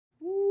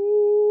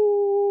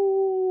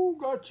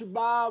out your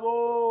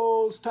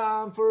Bibles.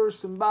 Time for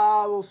some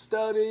Bible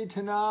study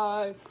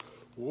tonight.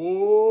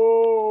 Whoa.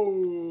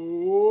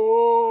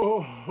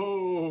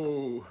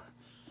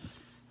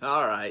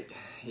 All right.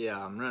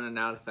 Yeah, I'm running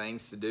out of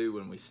things to do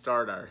when we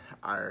start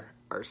our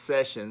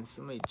sessions.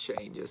 Let me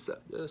change this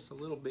up just a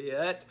little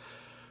bit.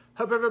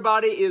 Hope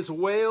everybody is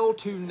well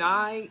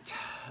tonight.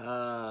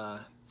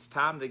 It's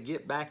time to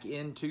get back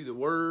into the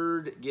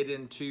Word, get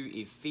into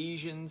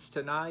Ephesians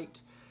tonight.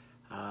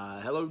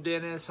 Hello,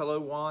 Dennis. Hello,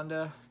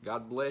 Wanda.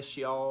 God bless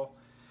y'all.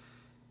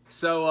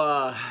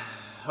 So,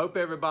 hope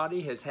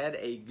everybody has had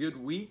a good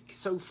week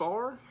so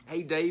far.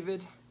 Hey,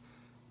 David.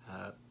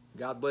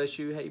 God bless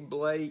you. Hey,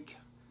 Blake.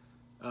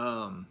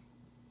 Been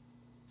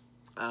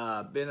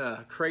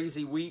a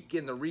crazy week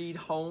in the Reed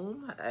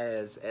home,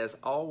 as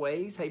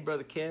always. Hey,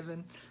 Brother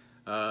Kevin.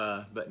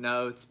 But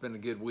no, it's been a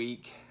good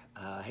week.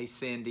 Hey,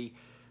 Cindy.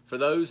 For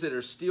those that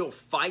are still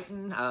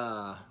fighting,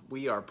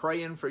 we are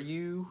praying for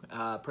you,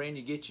 praying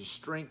you get your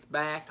strength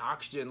back.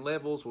 Oxygen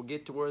levels will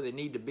get to where they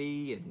need to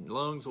be, and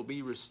lungs will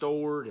be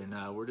restored.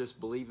 And we're just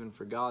believing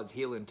for God's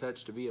healing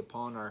touch to be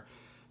upon our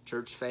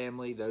church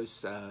family,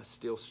 those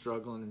still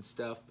struggling and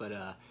stuff. But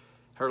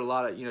heard a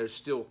lot of, there's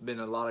still been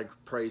a lot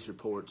of praise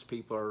reports.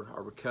 People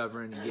are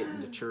recovering and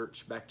getting to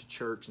church, back to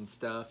church and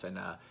stuff, and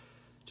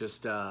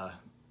just a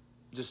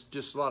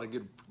lot of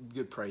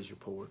good praise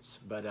reports.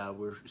 But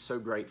we're so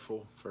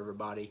grateful for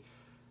everybody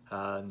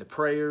and the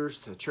prayers,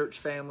 the church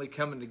family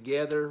coming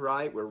together,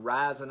 right? We're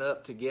rising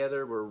up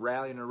together. We're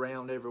rallying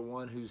around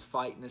everyone who's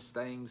fighting this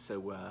thing.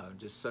 So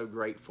just so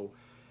grateful.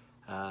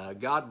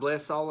 God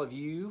bless all of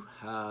you.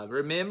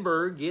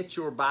 Remember, get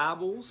your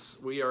Bibles.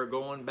 We are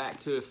going back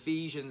to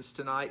Ephesians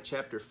tonight,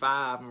 chapter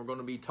 5, and we're going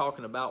to be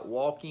talking about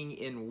walking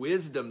in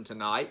wisdom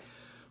tonight.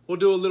 We'll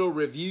do a little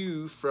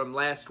review from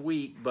last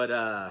week,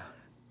 but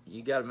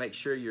you got to make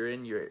sure you're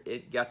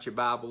got your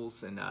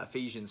Bibles in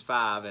Ephesians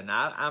 5. And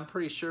I'm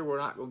pretty sure we're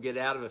not going to get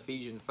out of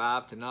Ephesians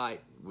 5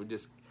 tonight. We're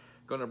just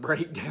going to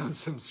break down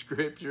some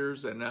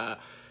scriptures, and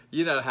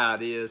you know how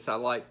it is. I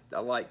like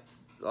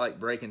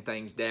breaking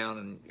things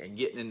down and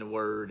getting in the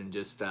Word and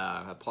just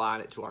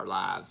applying it to our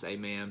lives.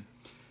 Amen.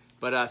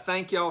 But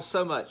thank y'all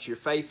so much. Your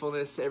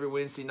faithfulness every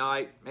Wednesday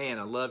night. Man,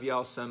 I love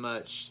y'all so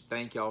much.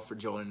 Thank y'all for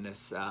joining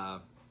us.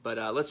 But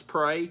let's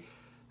pray.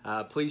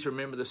 Please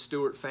remember the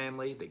Stewart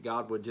family, that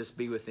God would just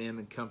be with them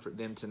and comfort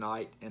them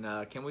tonight. And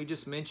can we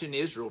just mention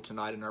Israel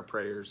tonight in our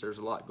prayers? There's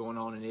a lot going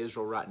on in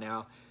Israel right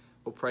now.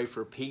 We'll pray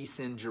for peace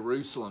in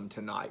Jerusalem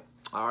tonight.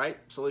 All right,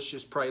 so let's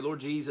just pray. Lord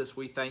Jesus,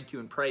 we thank you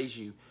and praise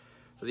you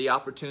for the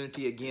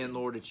opportunity again,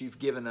 Lord, that you've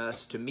given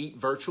us to meet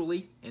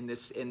virtually in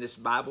this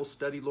Bible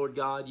study, Lord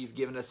God. You've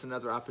given us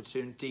another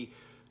opportunity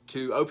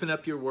to open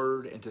up your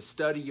word and to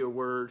study your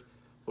word.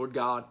 Lord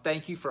God,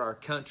 thank you for our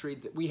country.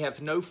 That we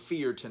have no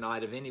fear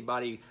tonight of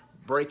anybody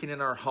breaking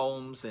in our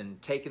homes and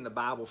taking the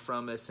Bible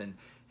from us and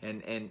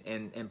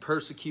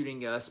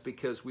persecuting us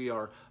because we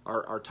are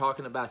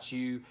talking about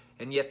you.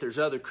 And yet there's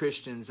other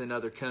Christians in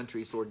other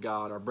countries, Lord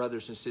God, our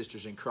brothers and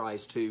sisters in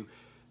Christ who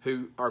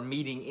are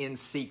meeting in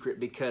secret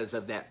because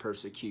of that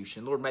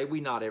persecution. Lord, may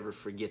we not ever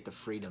forget the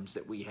freedoms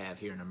that we have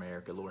here in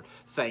America, Lord.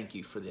 Thank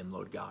you for them,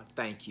 Lord God.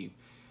 Thank you.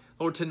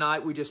 Lord,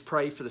 tonight we just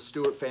pray for the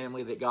Stewart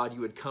family, that God, you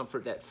would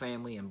comfort that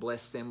family and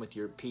bless them with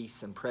your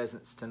peace and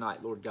presence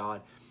tonight, Lord God.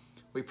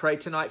 We pray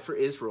tonight for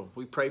Israel.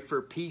 We pray for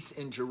peace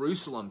in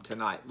Jerusalem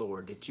tonight,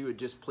 Lord, that you would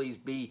just please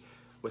be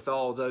with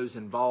all those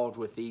involved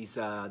with this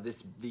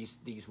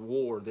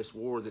war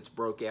that's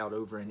broke out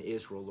over in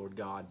Israel, Lord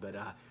God. But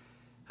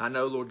I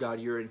know, Lord God,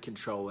 you're in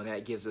control, and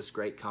that gives us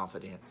great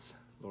confidence,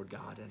 Lord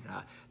God. And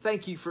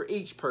thank you for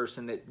each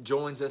person that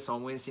joins us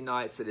on Wednesday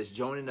nights, that is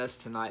joining us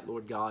tonight,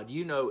 Lord God.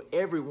 You know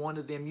every one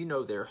of them. You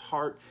know their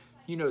heart.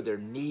 You know their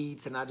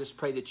needs. And I just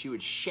pray that you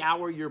would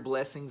shower your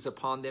blessings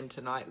upon them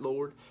tonight,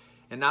 Lord.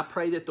 And I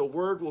pray that the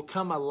word will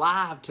come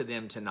alive to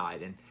them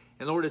tonight. And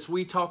Lord, as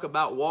we talk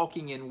about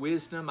walking in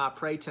wisdom, I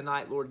pray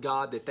tonight, Lord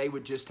God, that they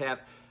would just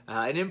have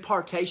an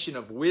impartation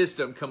of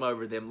wisdom come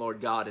over them,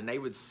 Lord God. And they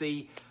would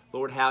see,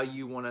 Lord, how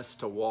you want us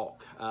to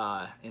walk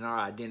in our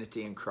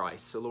identity in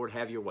Christ. So, Lord,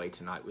 have your way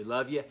tonight. We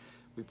love you.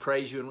 We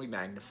praise you and we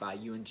magnify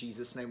you. In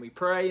Jesus' name we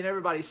pray. And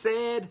everybody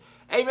said,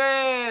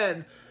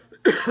 amen.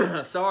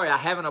 Sorry, I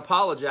haven't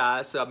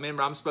apologized. So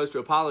remember, I'm supposed to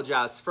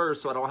apologize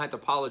first so I don't have to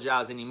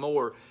apologize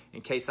anymore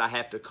in case I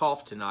have to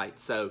cough tonight.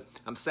 So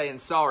I'm saying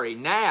sorry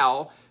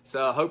now.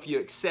 So I hope you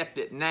accept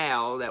it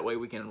now. That way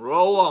we can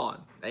roll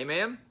on.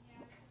 Amen.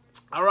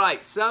 All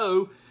right,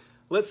 so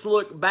let's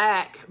look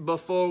back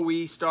before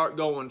we start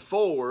going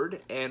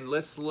forward, and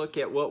let's look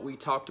at what we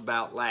talked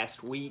about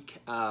last week.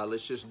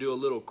 Let's just do a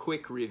little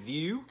quick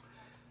review.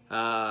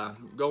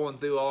 Going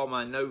through all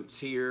my notes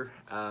here.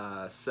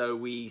 So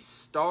we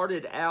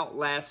started out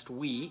last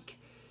week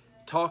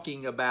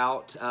talking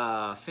about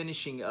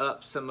finishing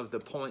up some of the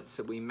points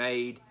that we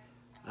made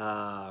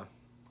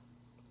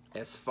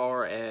as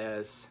far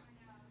as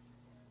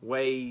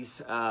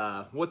ways,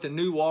 what the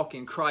new walk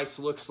in Christ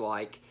looks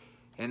like.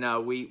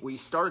 And we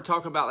started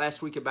talking about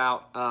last week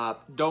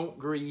about don't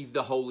grieve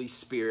the Holy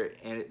Spirit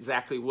and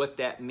exactly what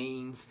that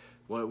means.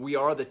 Well, we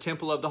are the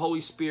temple of the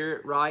Holy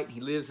Spirit, right?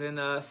 He lives in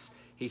us.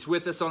 He's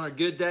with us on our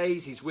good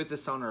days. He's with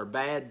us on our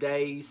bad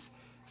days.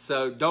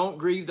 So don't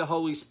grieve the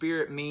Holy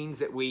Spirit means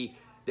that we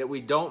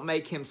don't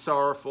make him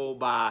sorrowful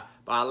by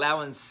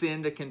allowing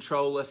sin to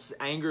control us,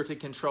 anger to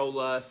control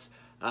us.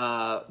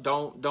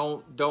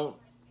 Don't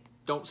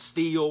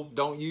steal.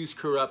 Don't use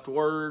corrupt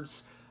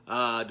words.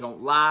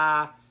 Don't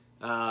lie.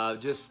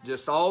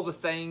 Just all the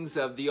things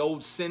of the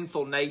old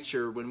sinful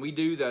nature. When we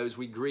do those,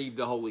 we grieve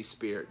the Holy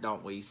Spirit,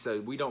 don't we? So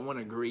we don't want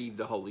to grieve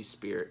the Holy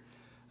Spirit.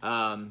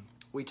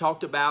 We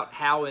talked about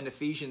how in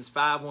Ephesians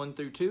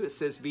 5:1-2 it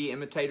says, "Be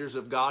imitators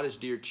of God as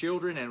dear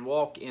children and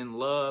walk in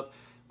love."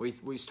 We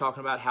was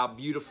talking about how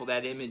beautiful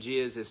that image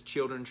is as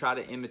children try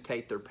to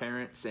imitate their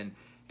parents, and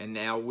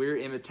now we're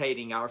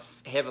imitating our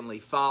Heavenly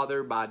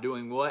Father by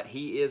doing what?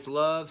 He is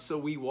love, so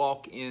we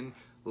walk in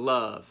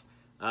love.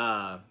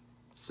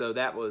 So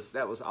that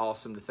was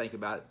awesome to think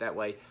about it that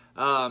way.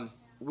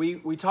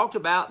 We talked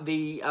about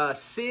the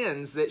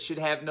sins that should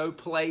have no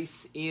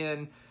place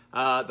in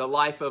the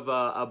life of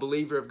a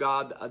believer of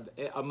God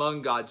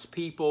among God's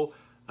people.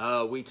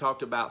 We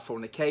talked about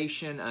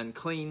fornication,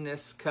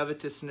 uncleanness,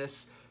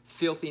 covetousness,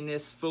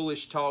 filthiness,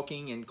 foolish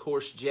talking, and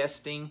coarse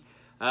jesting.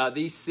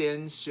 These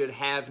sins should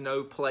have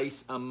no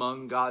place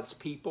among God's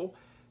people.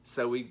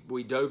 So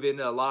we dove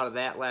into a lot of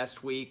that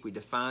last week. We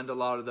defined a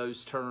lot of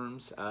those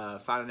terms,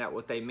 finding out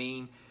what they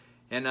mean.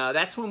 And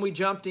that's when we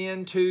jumped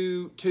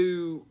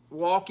into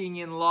walking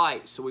in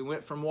light. So we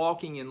went from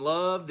walking in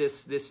love,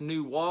 this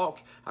new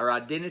walk. Our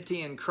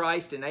identity in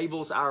Christ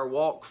enables our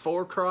walk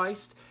for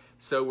Christ.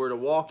 So we're to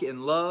walk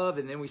in love,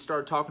 and then we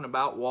started talking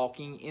about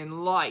walking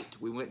in light.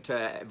 We went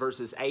to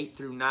verses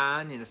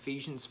 8-9 in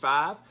Ephesians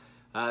 5.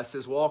 It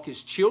says, "Walk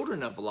as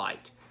children of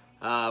light."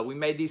 We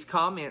made these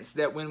comments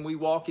that when we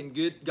walk in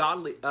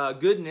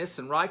goodness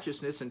and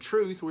righteousness and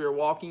truth, we are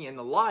walking in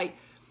the light.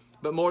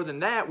 But more than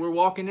that, we're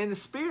walking in the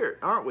Spirit,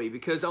 aren't we?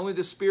 Because only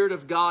the Spirit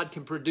of God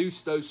can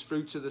produce those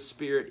fruits of the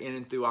Spirit in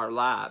and through our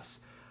lives.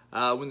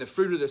 When the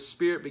fruit of the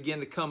Spirit begin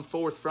to come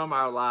forth from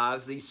our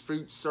lives, these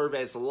fruits serve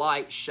as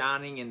light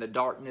shining in the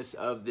darkness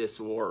of this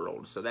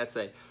world. So that's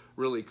a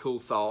really cool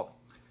thought.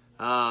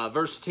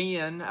 Verse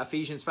 10,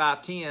 Ephesians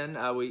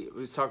 5:10,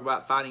 we talk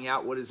about finding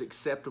out what is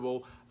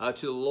acceptable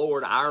to the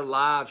Lord. Our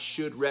lives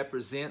should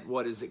represent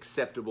what is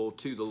acceptable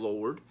to the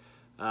Lord,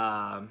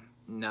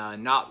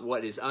 not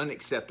what is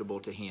unacceptable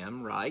to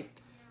Him, right?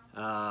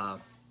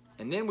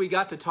 And then we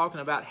got to talking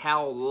about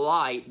how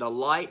the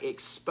light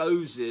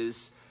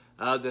exposes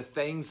the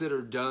things that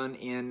are done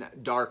in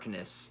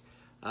darkness.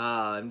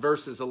 In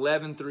verses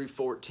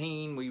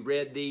 11-14, we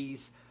read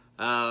these.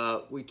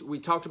 We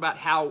talked about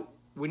how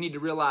we need to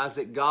realize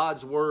that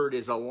God's Word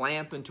is a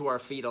lamp unto our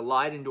feet, a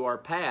light into our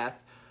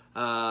path.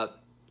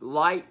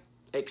 Light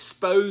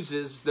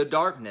exposes the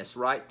darkness,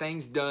 right?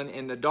 Things done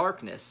in the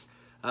darkness.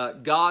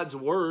 God's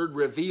Word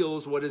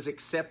reveals what is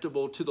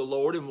acceptable to the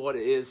Lord and what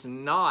is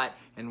not,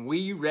 and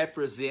we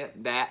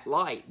represent that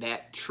light,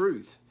 that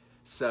truth.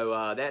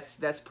 So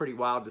that's pretty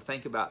wild to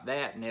think about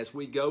that. And as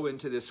we go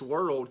into this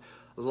world,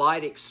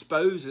 light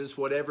exposes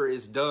whatever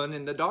is done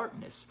in the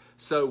darkness.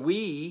 So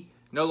we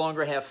no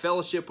longer have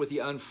fellowship with the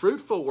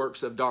unfruitful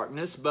works of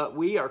darkness, but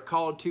we are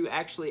called to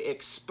actually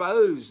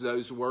expose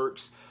those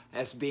works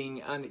as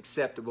being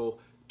unacceptable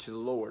to the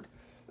Lord.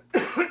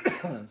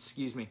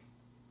 Excuse me.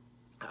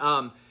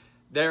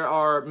 There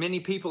are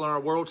many people in our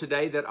world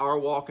today that are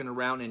walking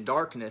around in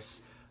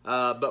darkness,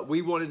 but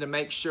we wanted to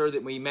make sure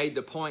that we made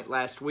the point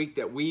last week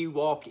that we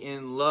walk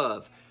in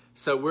love.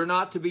 So we're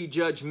not to be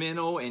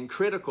judgmental and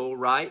critical,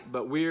 right?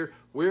 But we're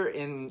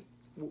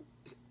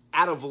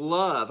out of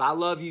love. I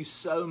love you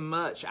so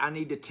much. I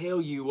need to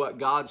tell you what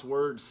God's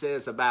Word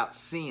says about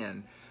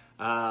sin,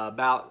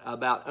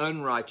 about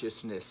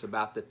unrighteousness,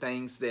 about the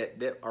things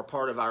that are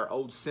part of our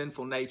old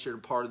sinful nature,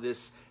 part of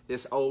this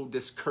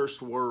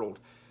cursed world.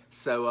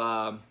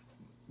 So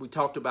we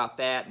talked about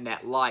that and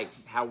that light,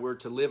 how we're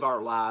to live our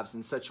lives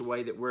in such a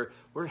way that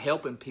we're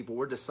helping people,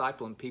 we're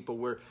discipling people,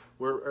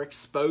 we're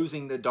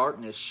exposing the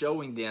darkness,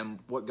 showing them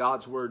what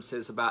God's Word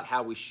says about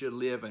how we should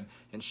live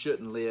and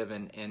shouldn't live.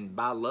 And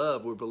by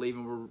love, we're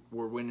believing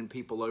we're winning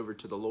people over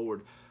to the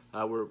Lord.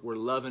 We're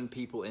loving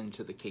people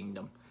into the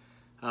kingdom.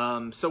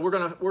 So we're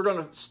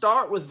gonna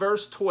start with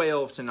verse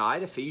 12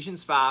 tonight,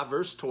 Ephesians 5,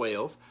 verse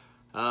 12,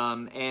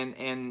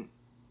 and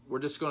we're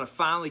just going to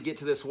finally get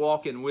to this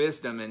walk in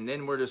wisdom, and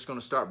then we're just going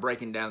to start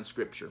breaking down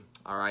Scripture.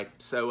 All right.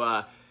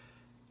 So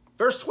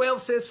verse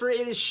 12 says, "For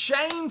it is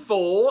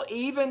shameful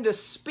even to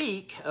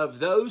speak of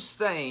those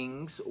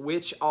things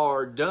which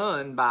are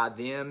done by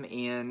them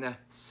in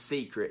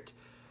secret."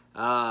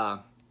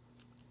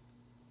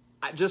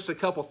 Just a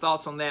couple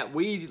thoughts on that.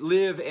 We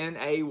live in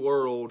a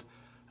world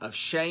of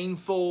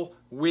shameful,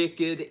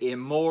 wicked,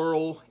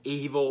 immoral,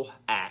 evil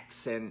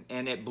acts. And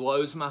it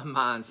blows my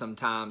mind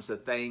sometimes, the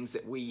things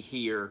that we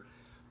hear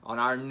on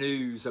our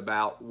news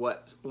about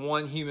what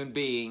one human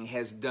being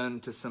has done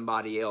to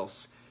somebody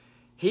else.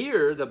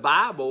 Here, the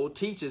Bible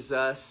teaches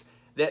us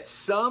that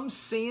some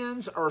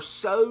sins are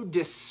so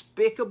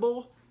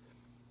despicable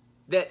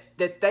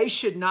that they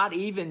should not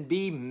even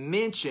be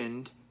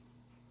mentioned,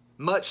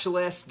 much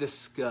less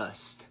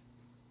discussed.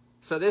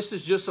 So this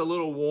is just a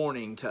little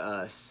warning to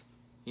us.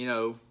 You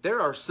know,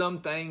 there are some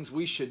things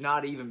we should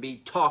not even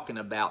be talking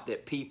about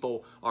that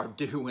people are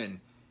doing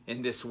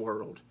in this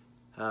world.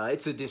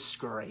 It's a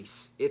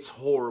disgrace. It's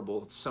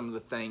horrible, some of the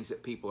things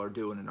that people are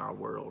doing in our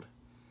world.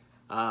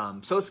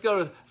 So let's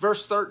go to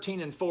verse 13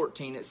 and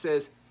 14. It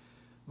says,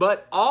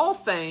 "But all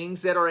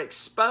things that are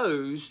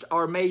exposed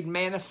are made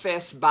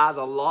manifest by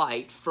the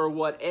light, for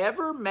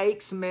whatever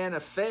makes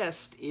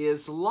manifest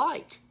is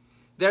light.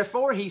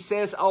 Therefore, he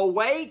says,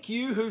 awake,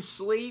 you who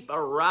sleep,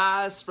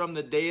 arise from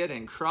the dead,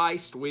 and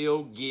Christ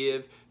will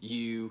give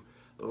you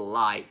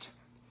light."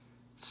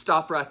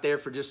 Stop right there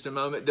for just a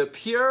moment. The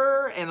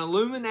pure and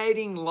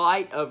illuminating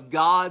light of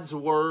God's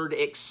Word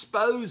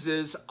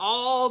exposes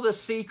all the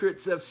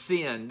secrets of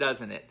sin,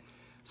 doesn't it?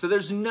 So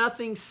there's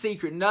nothing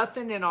secret,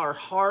 nothing in our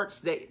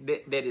hearts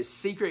that is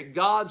secret.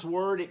 God's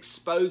Word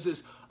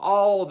exposes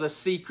all the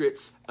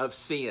secrets of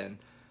sin.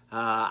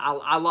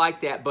 I like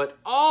that. But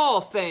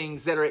all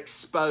things that are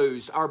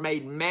exposed are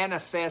made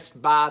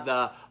manifest by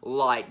the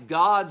light.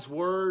 God's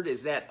Word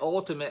is that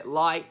ultimate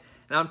light.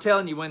 And I'm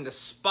telling you, when the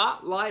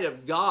spotlight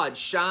of God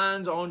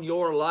shines on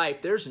your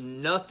life, there's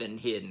nothing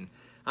hidden.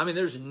 I mean,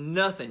 there's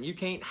nothing. You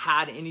can't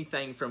hide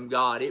anything from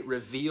God. It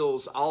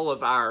reveals all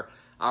of our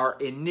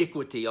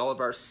iniquity, all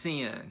of our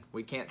sin.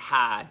 We can't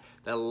hide.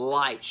 The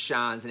light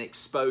shines and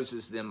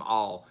exposes them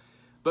all.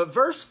 But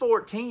verse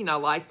 14, I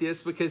like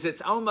this because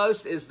it's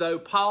almost as though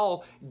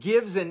Paul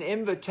gives an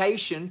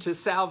invitation to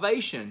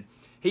salvation.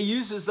 He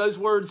uses those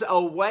words,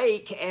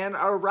 awake and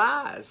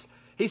arise.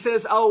 He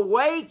says,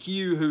 awake,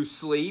 you who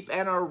sleep,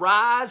 and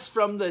arise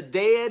from the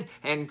dead,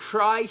 and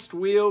Christ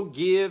will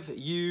give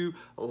you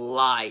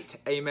light.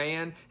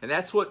 Amen. And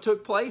that's what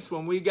took place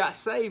when we got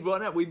saved,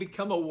 wasn't it? We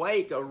become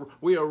awake.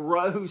 We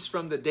arose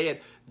from the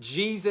dead.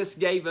 Jesus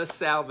gave us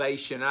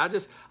salvation.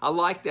 I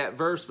like that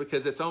verse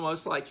because it's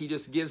almost like he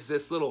just gives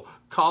this little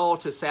call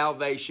to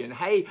salvation.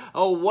 Hey,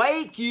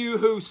 awake, you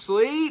who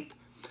sleep,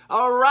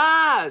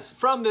 arise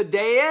from the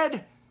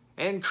dead,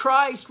 and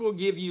Christ will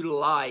give you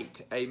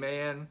light.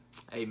 Amen.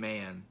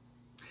 Amen.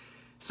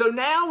 So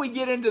now we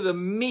get into the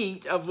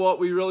meat of what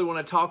we really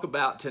want to talk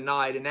about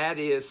tonight, and that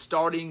is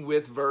starting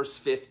with verse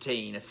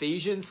 15.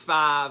 Ephesians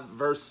 5,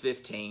 verse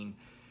 15.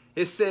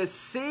 It says,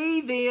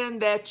 "See then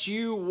that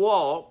you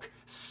walk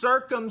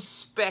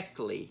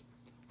circumspectly,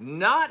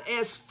 not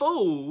as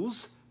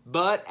fools,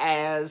 but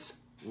as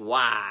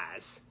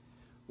wise."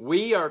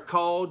 We are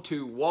called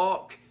to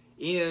walk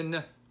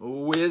in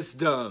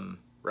wisdom,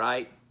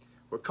 right?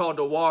 We're called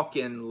to walk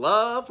in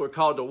love. We're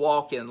called to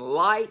walk in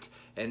light.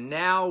 And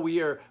now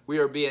we are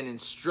being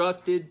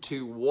instructed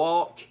to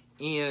walk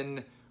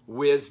in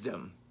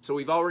wisdom. So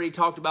we've already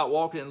talked about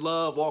walking in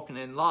love, walking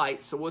in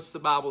light. So what's the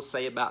Bible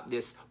say about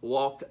this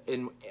walk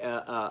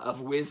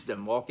of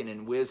wisdom, walking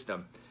in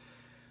wisdom?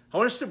 I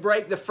want us to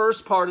break the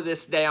first part of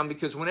this down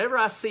because whenever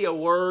I see a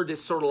word,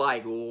 it's sort of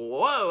like,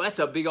 whoa, that's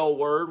a big old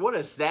word. What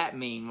does that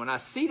mean? When I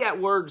see that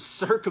word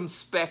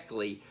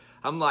circumspectly,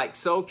 I'm like,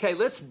 so okay,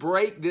 let's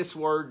break this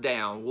word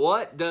down.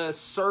 What does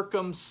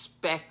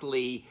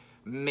circumspectly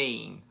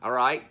mean? All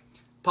right?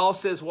 Paul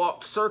says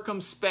walk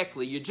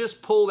circumspectly. You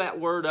just pull that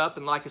word up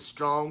in like a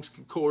Strong's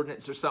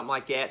Concordance or something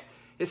like that.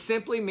 It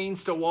simply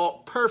means to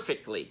walk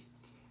perfectly,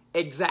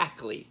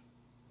 exactly,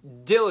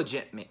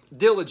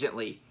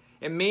 diligently.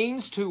 It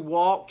means to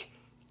walk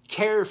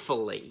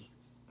carefully,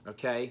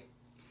 okay?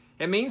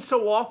 It means to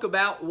walk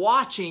about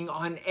watching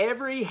on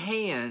every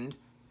hand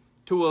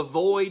to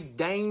avoid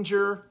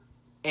danger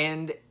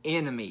and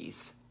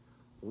enemies.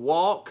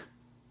 Walk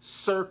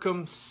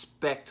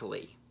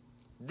circumspectly.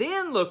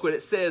 Then look what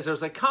it says.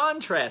 There's a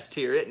contrast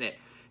here, isn't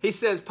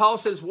it? Paul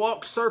says,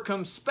 walk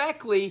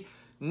circumspectly,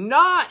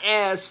 not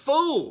as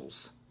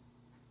fools,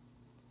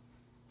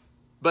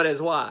 but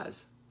as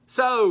wise.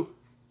 So,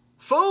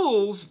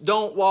 fools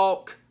don't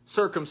walk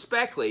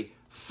circumspectly.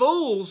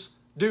 Fools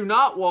do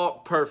not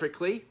walk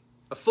perfectly.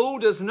 A fool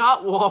does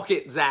not walk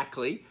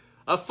exactly.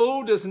 A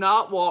fool does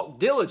not walk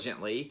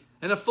diligently.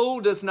 And a fool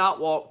does not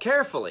walk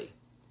carefully.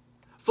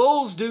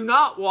 Fools do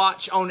not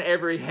watch on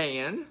every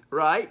hand,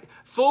 right?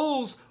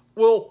 Fools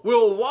will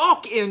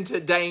walk into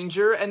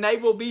danger and they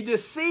will be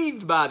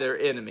deceived by their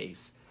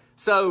enemies.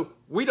 So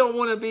we don't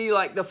want to be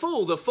like the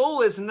fool. The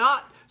fool is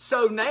not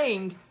so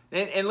named,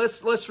 and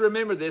let's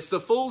remember this. The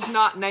fool's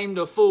not named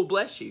a fool,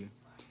 bless you,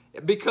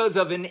 because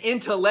of an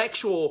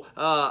intellectual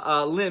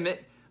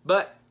limit,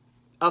 but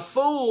a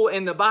fool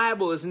in the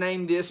Bible is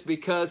named this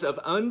because of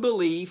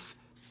unbelief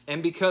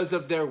and because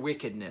of their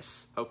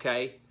wickedness,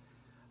 okay?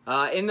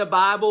 In the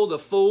Bible, the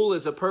fool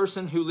is a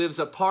person who lives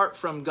apart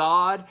from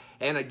God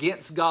and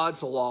against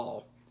God's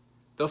law.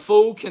 The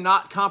fool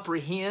cannot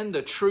comprehend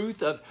the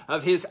truth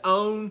of his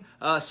own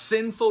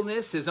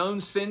sinfulness, his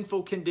own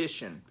sinful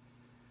condition.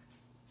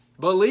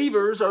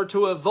 Believers are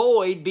to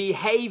avoid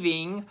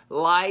behaving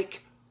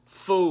like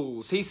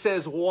fools. He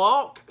says,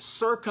 walk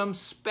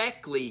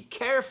circumspectly,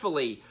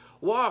 carefully.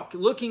 walk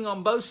looking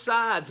on both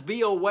sides,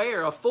 be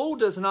aware. A fool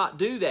does not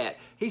do that.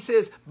 He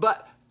says,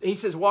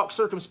 walk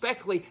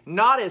circumspectly,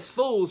 not as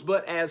fools,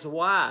 but as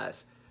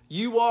wise.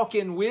 You walk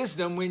in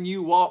wisdom when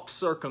you walk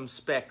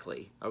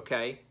circumspectly,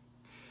 okay?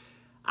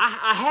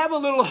 I have a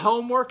little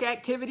homework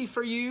activity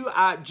for you,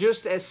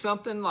 just as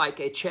something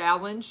like a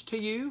challenge to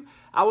you.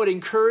 I would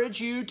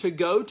encourage you to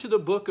go to the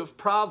book of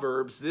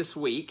Proverbs this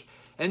week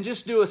and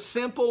just do a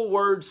simple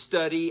word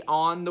study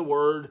on the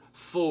word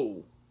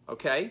fool,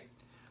 okay?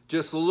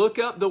 Just look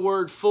up the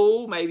word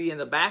fool, maybe in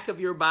the back of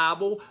your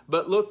Bible,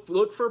 but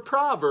look for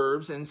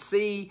Proverbs and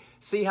see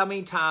how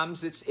many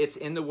times it's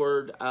in the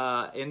word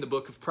in the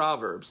book of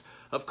Proverbs.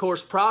 Of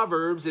course,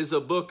 Proverbs is a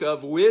book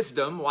of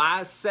wisdom,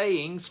 wise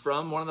sayings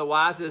from one of the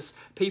wisest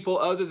people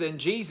other than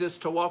Jesus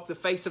to walk the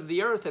face of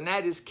the earth, and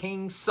that is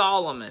King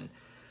Solomon.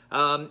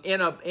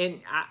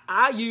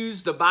 I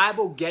use the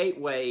Bible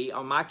Gateway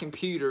on my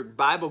computer,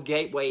 Bible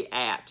Gateway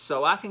app,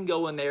 so I can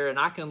go in there and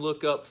I can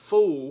look up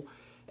fool,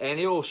 and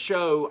it will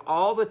show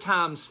all the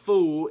times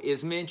fool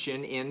is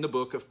mentioned in the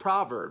book of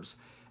Proverbs.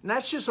 And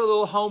that's just a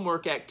little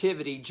homework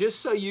activity just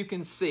so you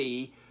can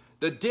see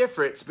the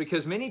difference,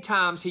 because many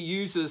times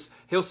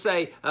he'll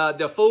say,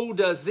 the fool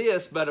does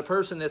this, but a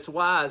person that's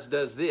wise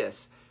does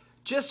this.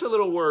 Just a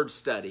little word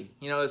study,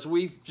 as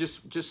we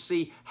just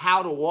see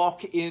how to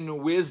walk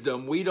in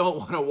wisdom. We don't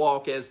want to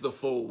walk as the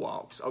fool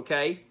walks,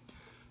 okay?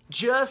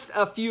 Just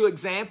a few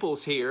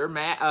examples here.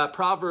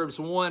 Proverbs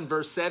 1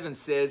 verse 7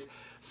 says,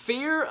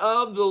 fear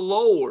of the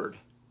Lord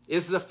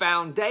is the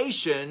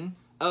foundation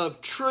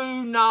of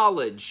true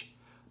knowledge,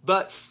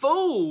 but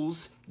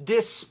fools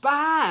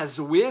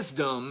despise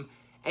wisdom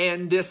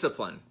and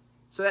discipline.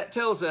 So that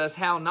tells us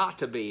how not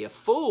to be. A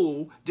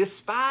fool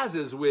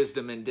despises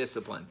wisdom and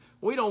discipline.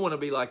 We don't want to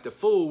be like the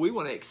fool. We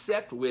want to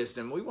accept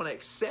wisdom. We want to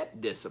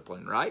accept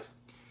discipline, right?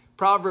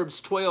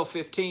 Proverbs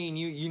 12:15,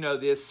 you know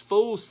this.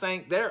 Fools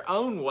think their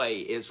own way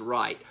is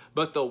right,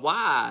 but the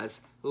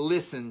wise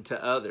listen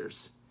to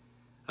others.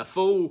 A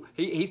fool,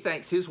 he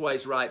thinks his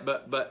way's right,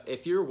 but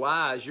if you're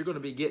wise, you're going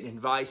to be getting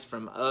advice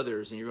from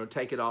others, and you're going to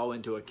take it all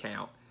into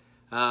account.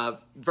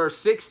 Verse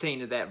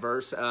 16 of that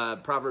verse,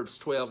 Proverbs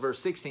 12, verse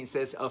 16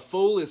 says, a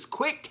fool is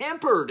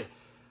quick-tempered,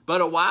 but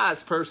a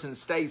wise person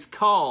stays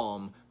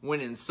calm when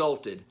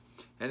insulted.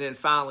 And then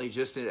finally,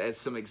 just as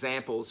some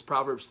examples,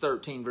 Proverbs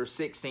 13, verse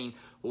 16,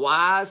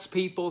 wise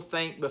people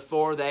think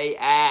before they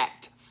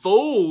act.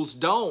 Fools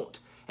don't,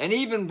 and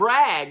even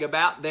brag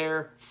about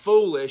their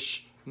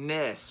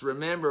foolishness.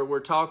 Remember, we're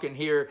talking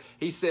here,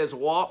 he says,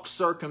 walk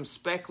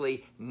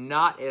circumspectly,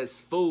 not as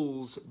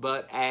fools,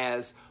 but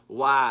as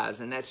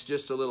wise. And that's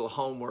just a little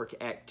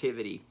homework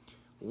activity.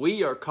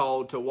 We are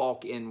called to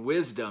walk in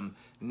wisdom,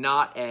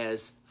 not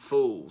as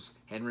fools.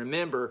 And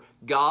remember,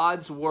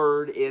 God's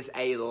word is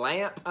a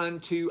lamp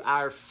unto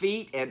our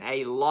feet and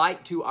a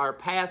light to our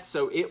path,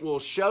 so it will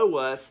show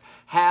us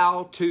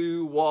how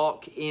to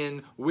walk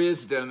in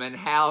wisdom and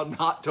how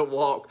not to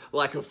walk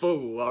like a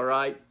fool, all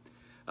right?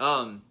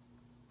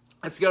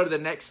 Let's go to the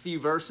next few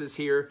verses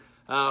here.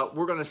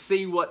 We're going to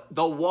see what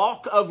the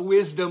walk of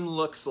wisdom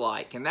looks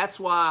like. And that's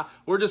why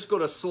we're just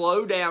going to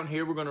slow down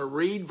here. We're going to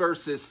read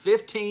verses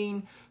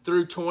 15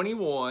 through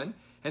 21.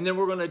 And then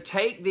we're going to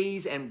take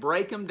these and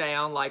break them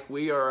down like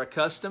we are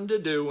accustomed to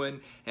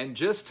doing and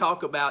just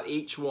talk about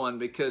each one,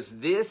 because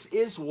this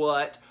is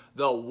what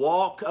the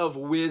walk of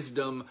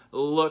wisdom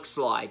looks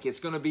like. It's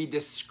going to be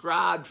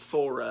described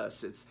for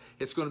us.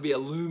 It's going to be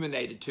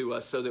illuminated to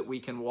us so that we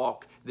can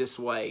walk this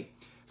way.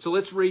 So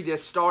let's read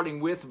this starting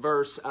with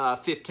verse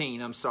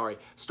 15.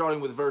 Starting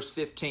with verse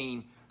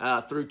 15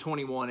 through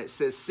 21. It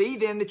says, see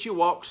then that you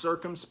walk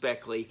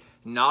circumspectly,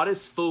 not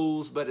as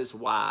fools, but as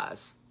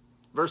wise.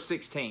 Verse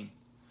 16.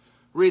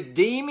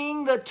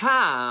 Redeeming the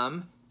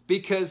time,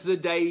 because the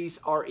days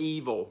are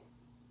evil.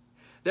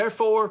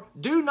 Therefore,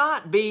 do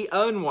not be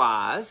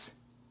unwise,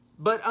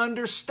 but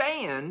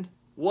understand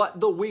what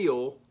the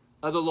will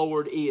of the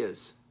Lord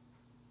is.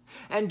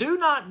 And do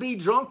not be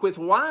drunk with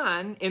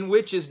wine, in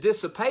which is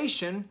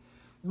dissipation,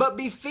 but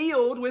be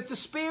filled with the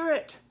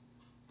Spirit,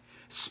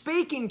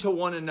 speaking to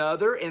one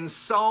another in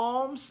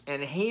psalms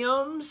and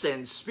hymns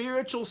and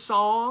spiritual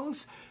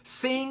songs,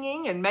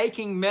 singing and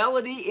making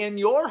melody in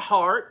your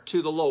heart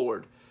to the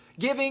Lord,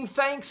 giving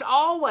thanks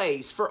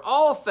always for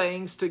all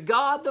things to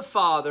God the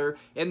Father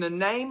in the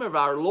name of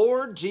our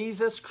Lord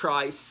Jesus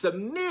Christ,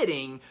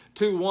 submitting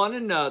to one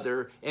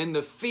another in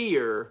the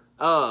fear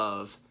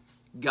of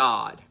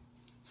God.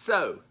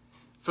 So,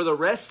 for the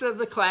rest of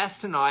the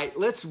class tonight,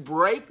 let's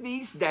break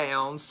these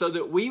down so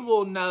that we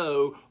will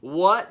know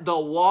what the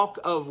walk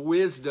of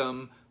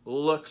wisdom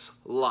looks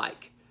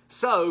like.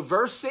 So,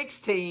 verse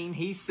 16,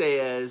 he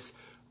says,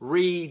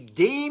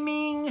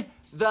 redeeming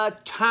the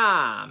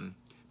time,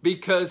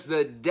 because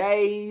the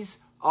days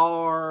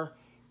are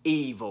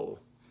evil.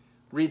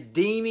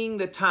 Redeeming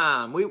the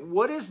time.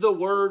 What does the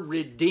word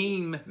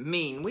redeem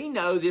mean? We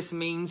know this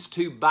means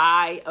to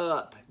buy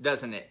up,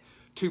 doesn't it?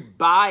 To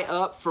buy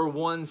up for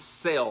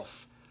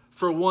oneself,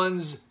 for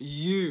one's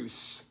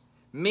use,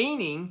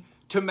 meaning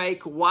to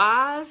make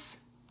wise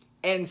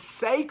and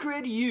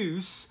sacred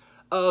use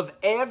of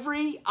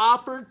every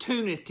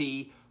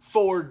opportunity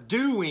for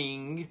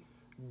doing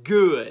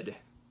good.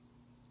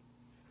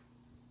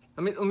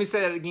 Let me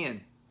say that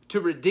again. To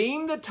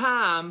redeem the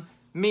time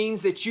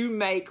means that you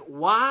make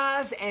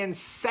wise and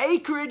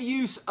sacred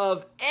use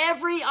of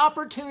every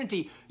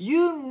opportunity.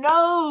 You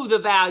know the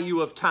value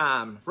of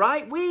time,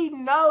 right? We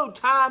know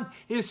time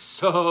is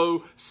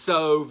so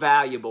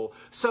valuable.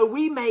 So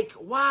we make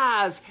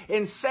wise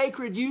and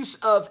sacred use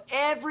of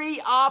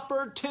every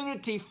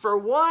opportunity for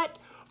what?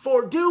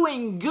 For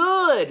doing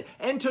good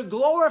and to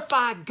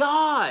glorify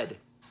God.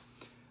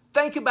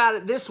 Think about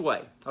it this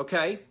way,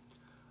 okay?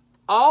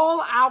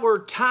 All our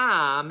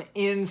time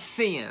in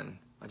sin,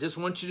 I just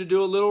want you to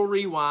do a little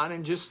rewind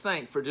and just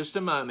think for just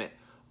a moment.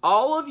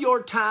 All of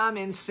your time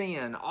in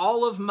sin,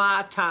 all of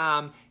my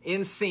time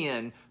in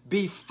sin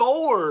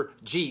before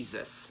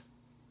Jesus,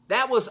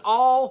 that was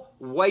all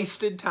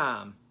wasted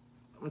time.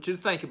 I want you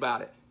to think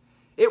about it.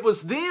 It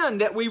was then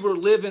that we were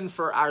living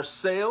for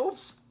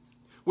ourselves.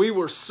 We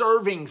were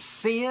serving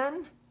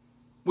sin.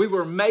 We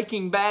were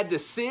making bad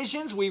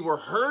decisions. We were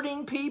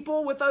hurting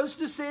people with those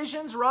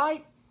decisions,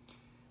 right?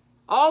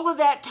 All of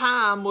that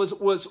time was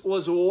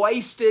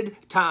wasted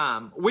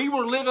time. We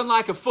were living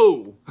like a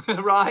fool,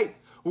 right?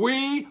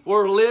 We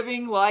were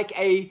living like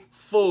a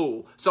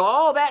fool. So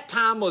all that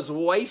time was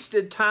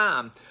wasted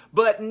time.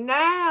 But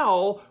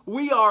now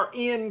we are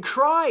in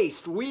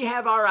Christ. We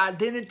have our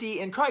identity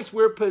in Christ.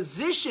 We're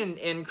positioned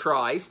in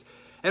Christ,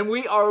 and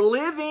we are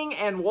living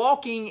and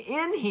walking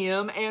in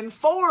Him and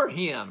for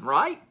Him,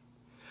 right?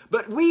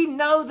 But we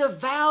know the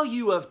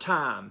value of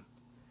time.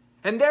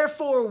 And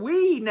therefore,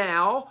 we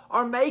now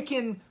are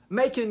making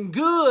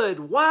good,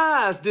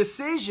 wise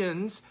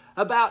decisions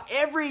about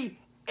every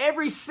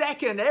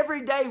second, every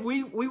day.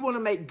 We want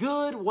to make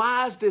good,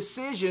 wise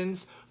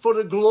decisions for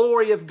the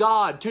glory of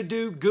God, to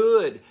do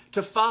good,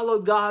 to follow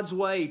God's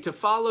way, to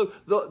follow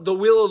the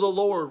will of the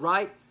Lord,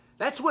 right?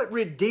 That's what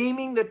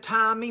redeeming the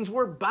time means.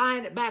 We're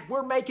buying it back.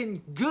 We're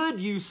making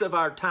good use of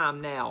our time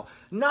now,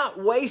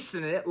 not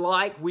wasting it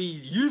like we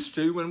used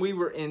to when we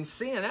were in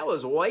sin. That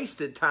was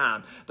wasted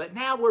time. But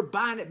now we're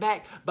buying it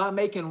back by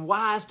making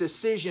wise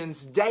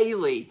decisions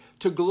daily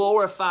to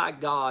glorify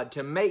God,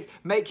 to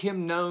make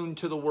Him known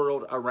to the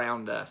world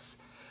around us.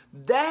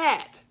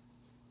 That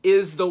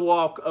is the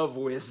walk of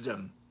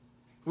wisdom.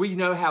 We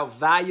know how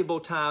valuable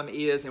time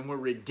is, and we're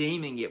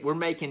redeeming it. We're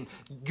making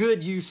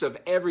good use of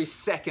every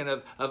second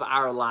of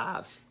our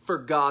lives for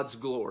God's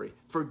glory,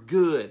 for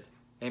good.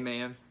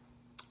 Amen.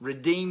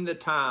 Redeem the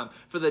time,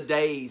 for the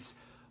days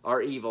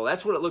are evil.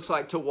 That's what it looks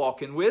like to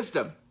walk in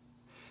wisdom.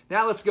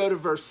 Now let's go to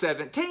verse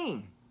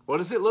 17. What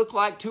does it look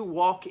like to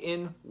walk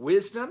in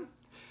wisdom?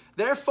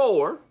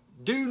 Therefore,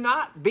 do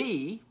not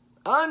be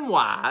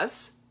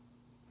unwise,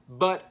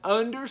 but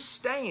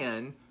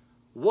understand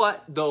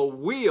what the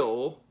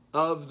will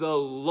of the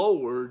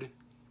Lord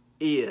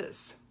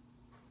is.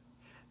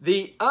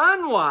 The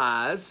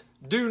unwise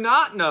do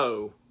not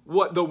know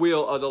what the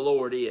will of the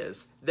Lord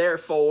is.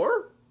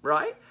 Therefore,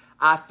 right,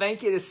 I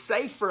think it is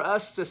safe for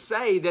us to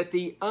say that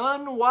the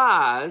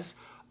unwise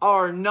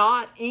are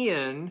not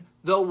in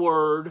the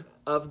Word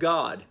of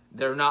God.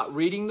 They're not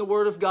reading the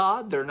Word of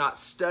God. They're not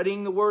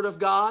studying the Word of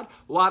God.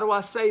 Why do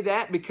I say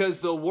that?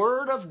 Because the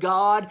Word of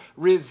God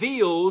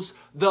reveals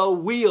the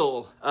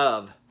will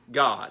of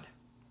God.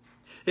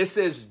 It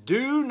says,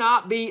 do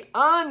not be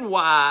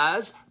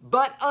unwise,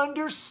 but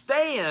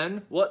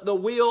understand what the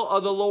will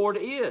of the Lord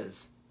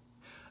is.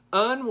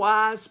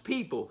 Unwise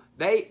people,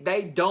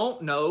 they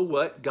don't know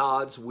what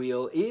God's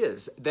will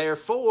is.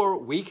 Therefore,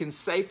 we can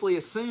safely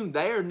assume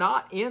they are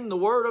not in the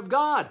Word of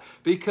God,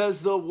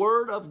 because the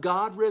Word of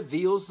God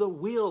reveals the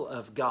will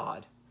of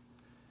God.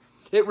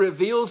 It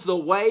reveals the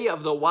way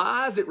of the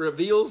wise. It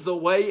reveals the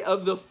way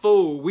of the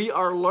fool. We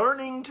are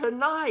learning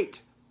tonight.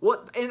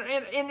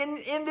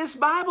 In this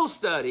Bible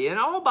study, in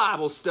all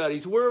Bible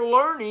studies, we're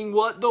learning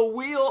what the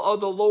will of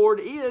the Lord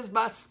is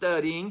by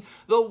studying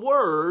the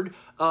Word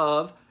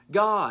of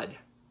God.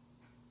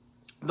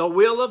 The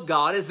will of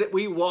God is that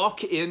we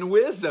walk in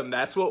wisdom.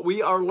 That's what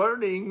we are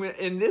learning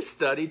in this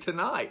study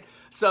tonight.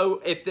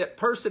 So if that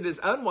person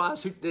is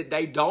unwise,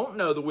 they don't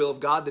know the will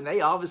of God, then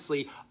they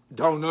obviously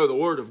don't know the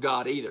Word of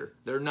God either.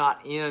 They're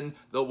not in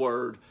the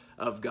Word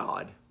of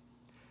God.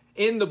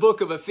 In the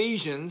book of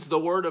Ephesians, the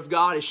Word of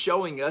God is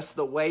showing us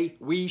the way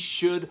we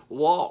should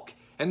walk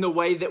and the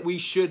way that we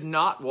should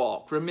not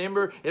walk.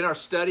 Remember, in our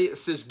study, it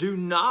says, do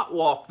not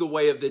walk the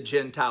way of the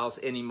Gentiles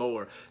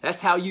anymore.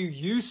 That's how you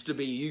used to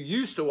be. You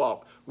used to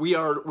walk. We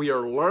are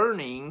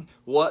learning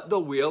what the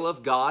will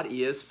of God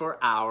is for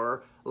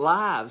our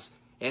lives.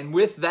 And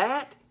with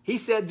that, he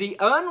said, the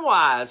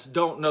unwise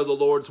don't know the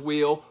Lord's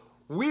will.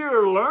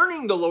 We're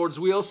learning the Lord's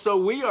will, so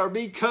we are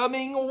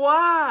becoming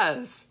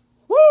wise.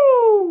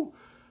 Woo!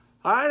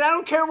 All right, I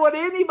don't care what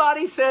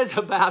anybody says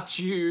about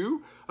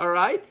you, all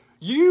right?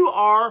 You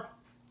are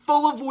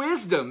full of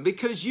wisdom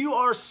because you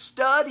are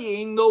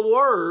studying the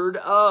Word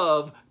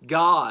of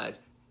God.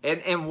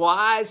 And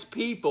wise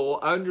people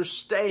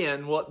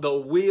understand what the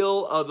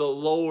will of the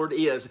Lord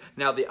is.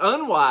 Now, the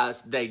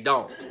unwise, they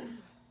don't.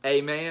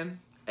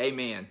 Amen?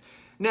 Amen.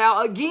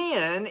 Now,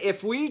 again,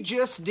 if we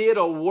just did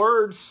a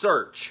word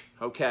search,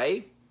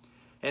 okay,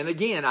 and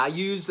again, I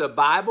use the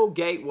Bible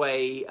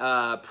Gateway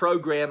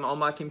program on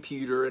my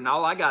computer, and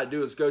all I got to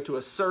do is go to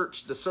the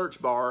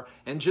search bar,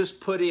 and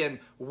just put in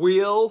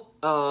will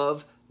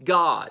of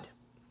God.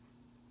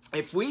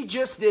 If we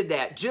just did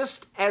that,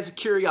 just as a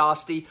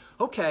curiosity,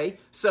 okay,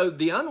 so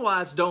the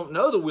unwise don't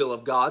know the will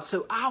of God,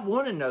 so I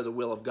want to know the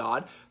will of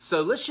God.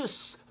 So let's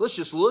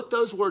just look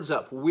those words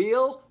up,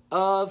 will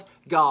of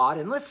God,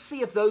 and let's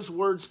see if those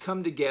words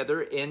come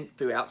together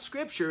throughout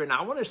Scripture, and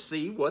I want to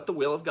see what the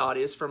will of God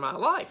is for my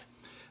life.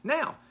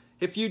 Now,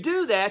 if you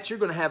do that, you're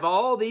going to have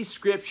all these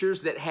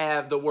scriptures that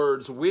have the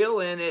words will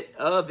in it,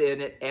 of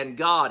in it, and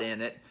God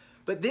in it.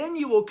 But then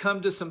you will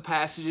come to some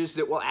passages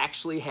that will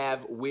actually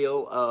have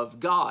will of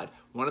God.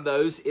 One of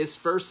those is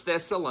 1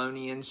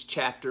 Thessalonians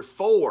chapter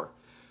 4.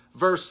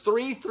 Verse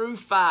 3 through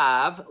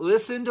 5,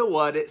 listen to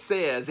what it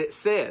says. It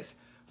says,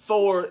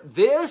 "For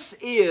this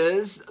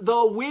is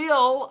the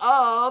will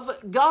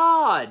of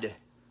God."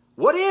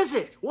 What is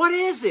it? What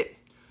is it?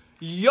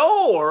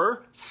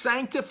 Your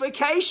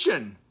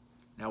sanctification.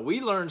 Now,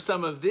 we learned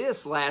some of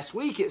this last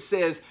week. It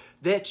says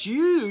that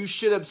you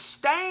should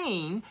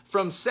abstain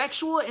from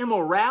sexual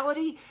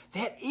immorality,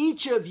 that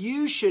each of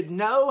you should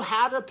know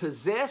how to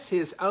possess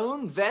his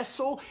own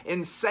vessel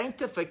in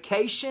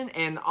sanctification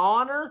and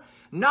honor,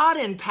 not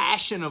in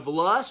passion of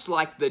lust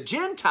like the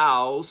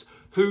Gentiles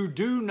who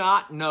do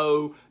not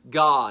know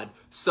God.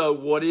 So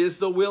what is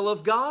the will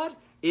of God?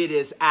 It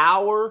is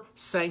our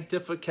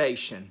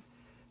sanctification,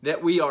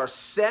 that we are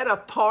set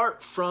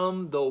apart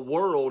from the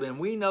world, and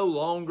we no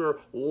longer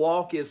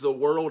walk as the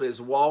world is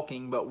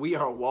walking, but we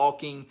are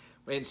walking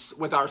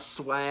with our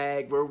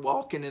swag. We're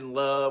walking in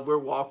love. We're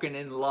walking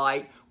in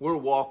light. We're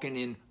walking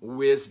in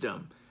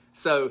wisdom.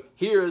 So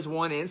here is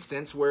one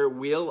instance where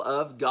will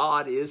of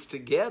God is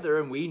together,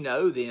 and we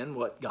know then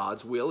what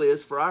God's will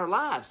is for our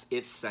lives.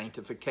 It's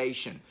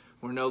sanctification.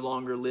 We're no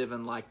longer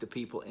living like the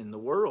people in the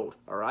world,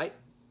 all right?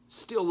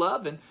 Still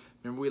loving.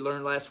 Remember, we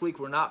learned last week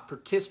we're not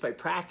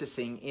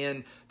practicing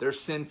in their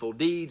sinful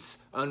deeds,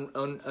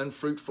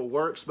 unfruitful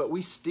works, but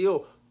we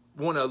still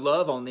want to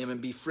love on them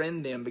and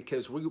befriend them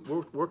because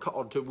we're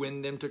called to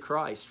win them to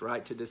Christ,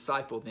 right? To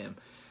disciple them.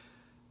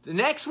 The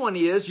next one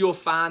is, you'll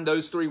find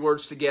those three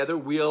words together,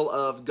 will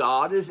of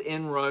God, is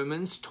in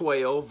Romans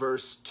 12,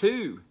 verse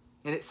 2.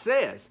 And it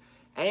says,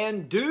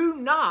 "And do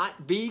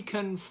not be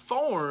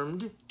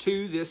conformed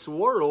to this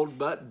world,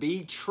 but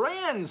be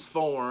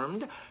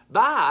transformed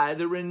by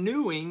the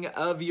renewing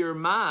of your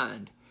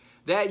mind,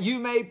 that you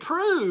may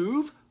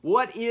prove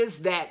what is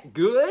that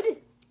good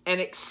and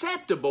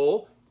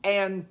acceptable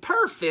and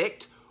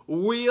perfect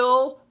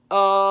will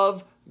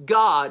of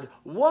God."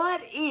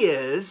 What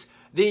is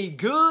the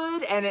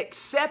good and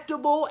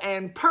acceptable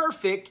and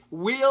perfect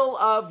will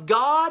of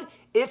God?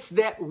 It's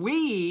that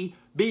we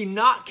be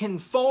not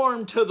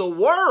conformed to the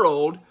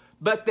world,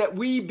 but that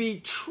we be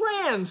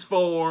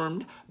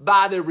transformed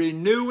by the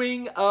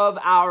renewing of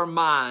our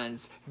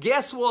minds.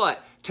 Guess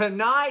what?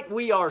 Tonight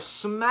we are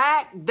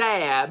smack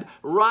dab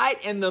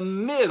right in the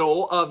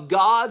middle of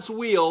God's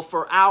will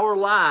for our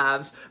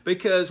lives,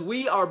 because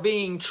we are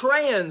being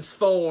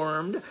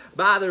transformed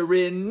by the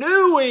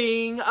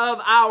renewing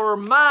of our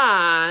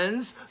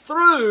minds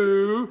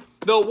through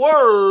the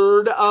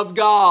Word of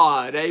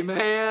God.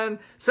 Amen.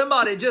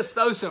 Somebody just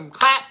throw some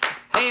clap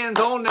hands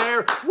on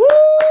there. Woo!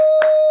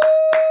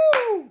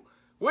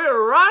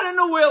 We're right in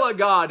the will of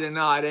God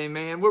tonight,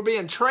 amen. We're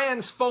being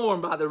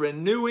transformed by the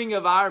renewing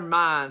of our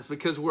minds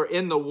because we're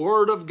in the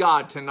Word of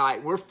God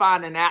tonight. We're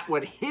finding out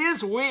what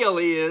His will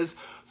is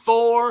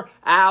for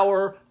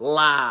our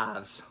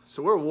lives.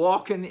 So we're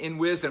walking in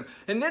wisdom.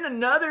 And then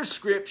another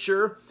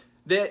scripture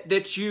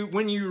that you,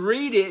 when you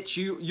read it,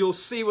 you'll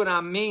see what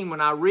I mean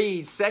when I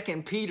read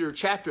 2 Peter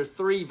chapter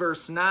 3,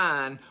 verse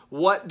 9,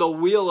 what the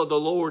will of the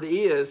Lord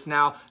is.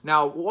 Now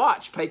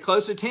watch, pay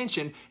close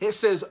attention. It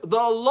says,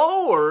 "The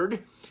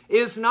Lord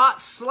is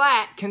not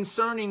slack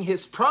concerning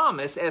His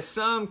promise, as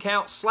some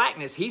count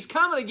slackness." He's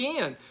coming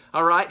again,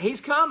 all right?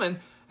 He's coming.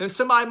 And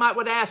somebody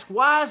would ask,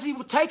 why is He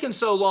taking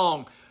so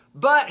long?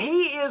 But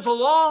He is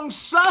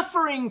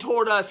long-suffering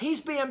toward us. He's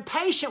being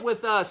patient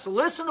with us.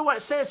 Listen to what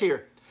it says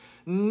here.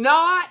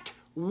 "Not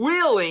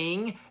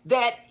willing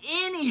that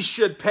any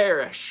should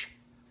perish,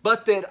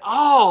 but that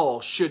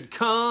all should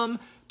come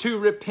to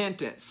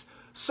repentance."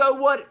 So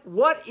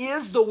what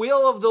is the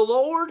will of the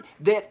Lord?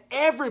 That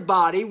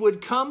everybody would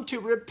come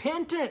to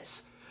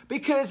repentance.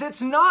 Because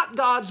it's not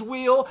God's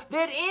will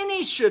that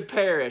any should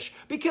perish.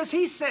 Because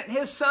He sent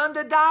His Son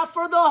to die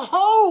for the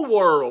whole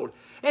world.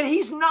 And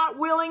He's not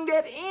willing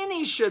that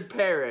any should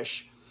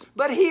perish.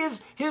 But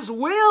His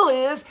will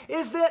is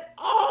that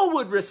all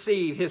would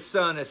receive His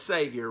Son as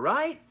Savior,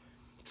 right?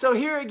 So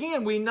here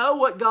again, we know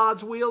what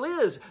God's will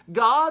is.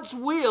 God's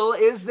will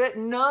is that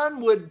none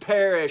would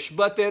perish,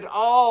 but that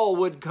all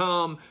would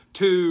come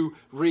to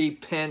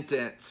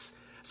repentance.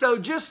 So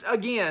just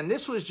again,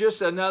 this was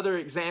just another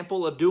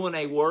example of doing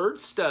a word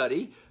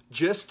study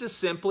just to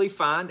simply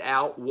find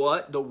out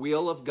what the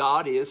will of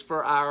God is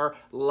for our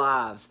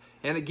lives.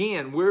 And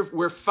again,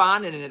 we're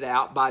finding it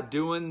out by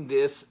doing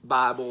this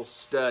Bible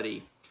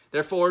study.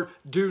 Therefore,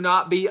 do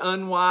not be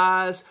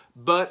unwise,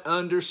 but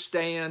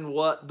understand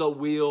what the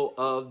will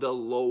of the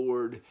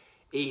Lord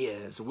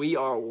is. We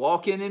are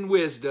walking in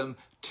wisdom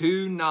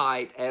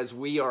tonight as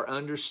we are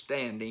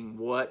understanding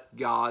what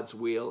God's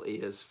will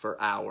is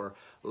for our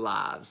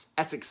lives.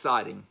 That's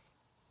exciting.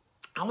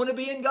 I want to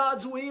be in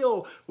God's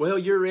will. Well,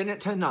 you're in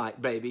it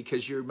tonight, baby,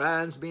 because your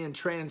mind's being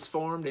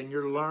transformed and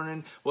you're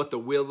learning what the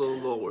will of the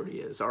Lord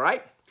is, all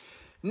right?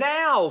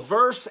 Now,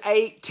 verse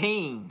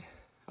 18.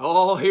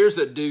 Oh, here's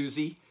a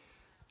doozy.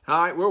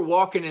 All right, we're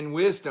walking in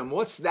wisdom.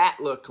 What's that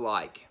look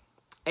like?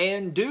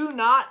 And do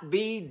not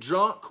be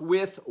drunk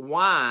with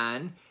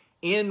wine,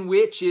 in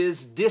which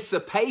is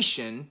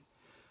dissipation,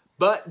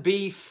 but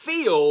be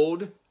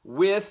filled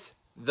with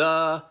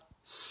the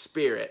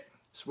Spirit.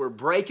 So we're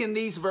breaking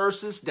these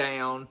verses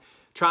down,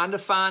 trying to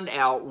find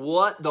out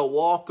what the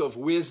walk of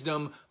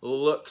wisdom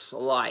looks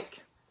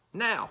like.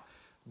 Now,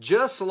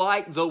 just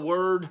like the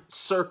word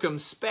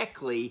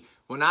circumspectly,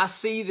 when I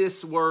see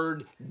this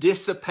word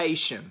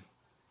dissipation,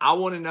 I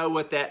want to know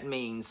what that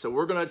means. So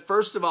we're going to,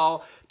 first of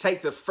all,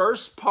 take the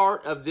first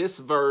part of this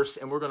verse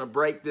and we're going to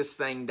break this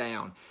thing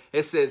down.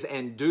 It says,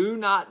 and do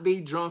not be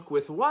drunk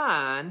with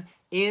wine,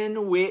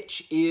 in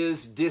which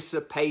is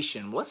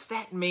dissipation. What's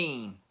that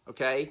mean?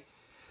 Okay.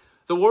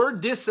 The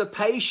word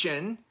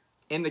dissipation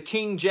in the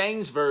King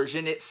James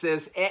Version, it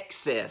says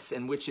excess,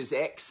 and which is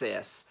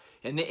excess.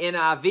 In the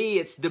NIV,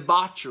 it's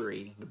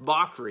debauchery,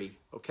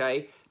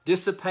 okay?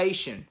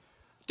 Dissipation,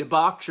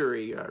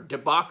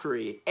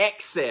 debauchery,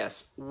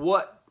 excess.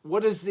 What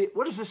does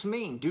this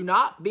mean? Do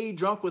not be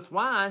drunk with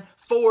wine,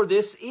 for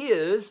this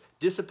is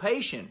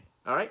dissipation,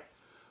 all right?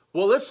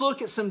 Well, let's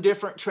look at some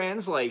different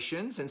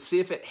translations and see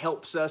if it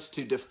helps us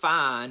to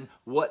define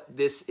what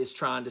this is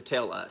trying to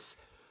tell us.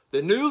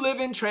 The New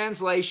Living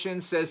Translation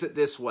says it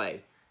this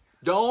way: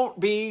 don't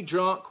be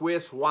drunk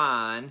with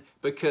wine,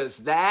 because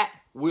that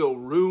will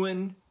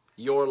ruin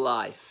your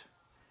life.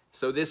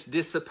 So this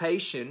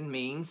dissipation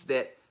means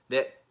that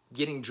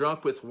getting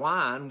drunk with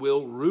wine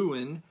will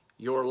ruin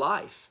your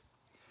life.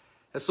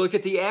 Let's look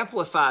at the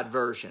Amplified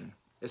Version.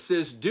 It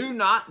says, do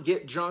not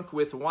get drunk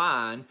with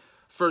wine,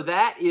 for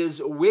that is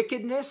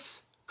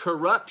wickedness,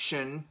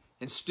 corruption,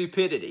 and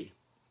stupidity.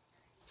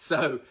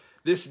 So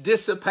this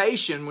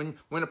dissipation,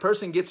 when a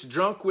person gets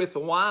drunk with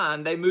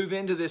wine, they move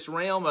into this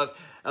realm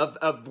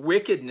of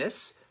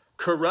wickedness,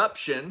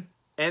 corruption,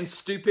 and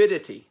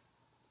stupidity.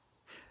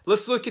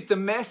 Let's look at the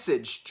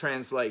Message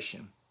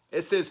translation.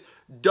 It says,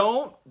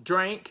 don't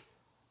drink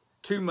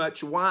too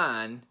much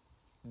wine.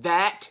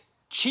 That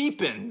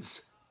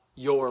cheapens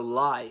your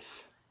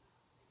life.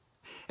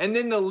 And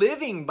then the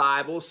Living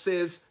Bible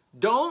says,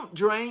 don't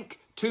drink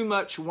too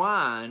much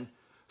wine,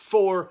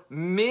 for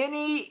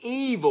many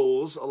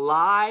evils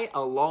lie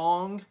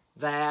along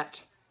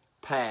that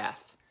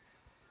path.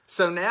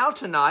 So now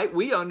tonight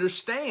we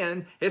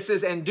understand, it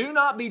says, and do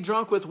not be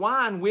drunk with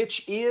wine,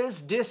 which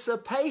is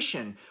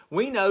dissipation.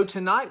 We know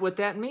tonight what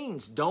that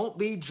means. Don't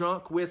be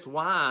drunk with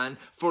wine,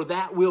 for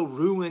that will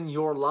ruin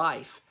your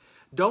life.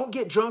 Don't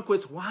get drunk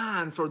with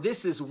wine, for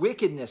this is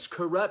wickedness,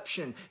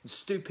 corruption, and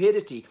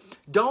stupidity.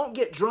 Don't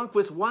get drunk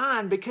with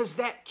wine, because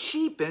that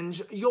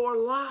cheapens your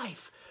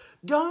life.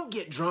 Don't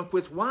get drunk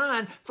with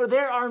wine, for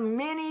there are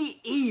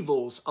many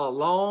evils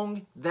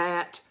along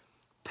that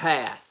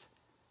path.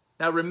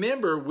 Now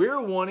remember,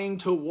 we're wanting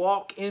to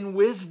walk in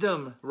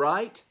wisdom,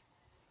 right?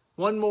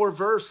 One more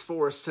verse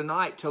for us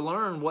tonight to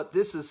learn what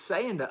this is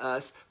saying to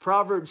us.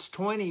 Proverbs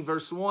 20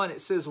 verse 1,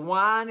 it says,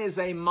 wine is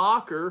a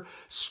mocker,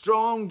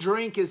 strong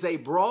drink is a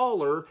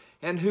brawler,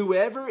 and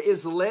whoever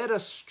is led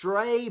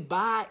astray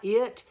by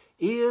it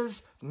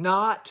is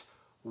not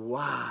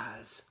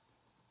wise.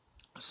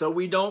 So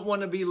we don't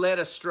want to be led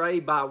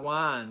astray by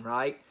wine,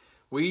 right?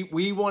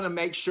 We want to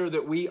make sure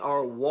that we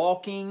are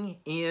walking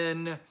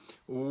in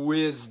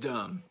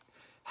wisdom.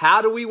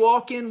 How do we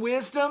walk in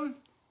wisdom?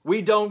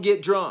 We don't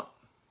get drunk.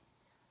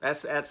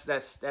 That's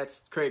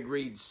Craig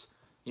Reed's,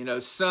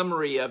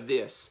 summary of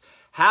this.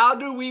 How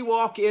do we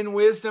walk in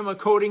wisdom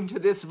according to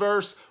this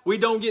verse? We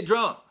don't get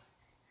drunk.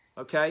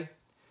 Okay?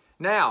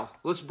 Now,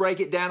 let's break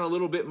it down a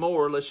little bit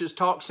more. Let's just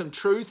talk some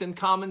truth and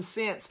common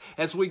sense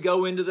as we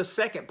go into the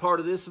second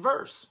part of this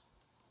verse.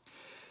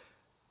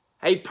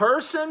 A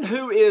person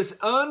who is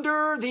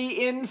under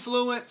the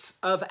influence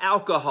of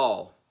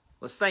alcohol.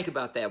 Let's think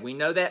about that. We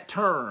know that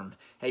term.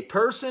 A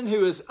person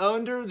who is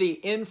under the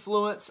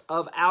influence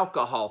of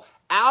alcohol.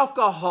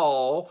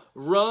 Alcohol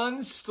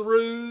runs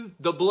through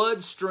the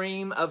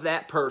bloodstream of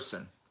that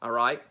person. All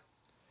right?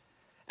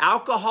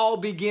 Alcohol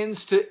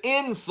begins to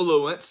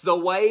influence the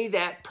way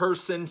that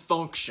person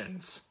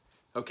functions.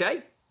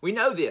 Okay? We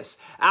know this.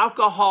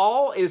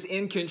 Alcohol is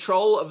in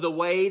control of the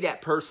way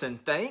that person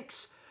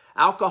thinks.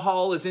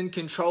 Alcohol is in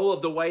control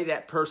of the way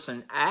that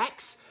person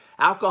acts.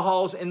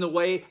 Alcohol is in the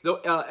way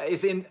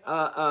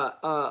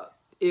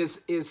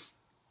is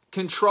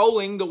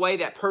controlling the way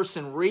that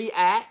person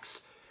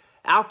reacts.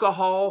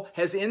 Alcohol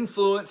has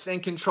influenced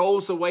and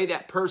controls the way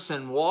that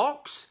person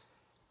walks.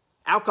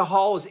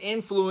 alcohol is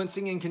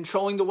influencing and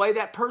controlling the way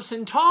that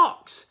person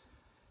talks.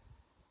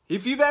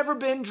 If you've ever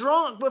been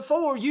drunk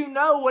before, you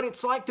know what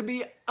it's like to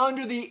be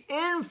under the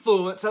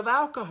influence of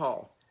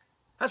alcohol.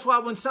 That's why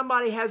when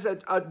somebody has a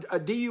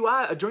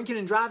DUI, a drinking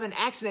and driving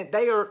accident,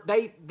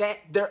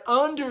 they're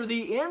under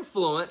the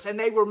influence and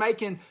they were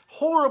making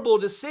horrible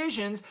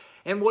decisions.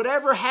 And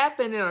whatever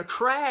happened in a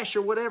crash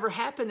or whatever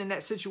happened in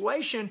that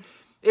situation,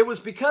 it was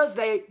because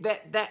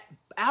that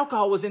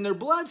alcohol was in their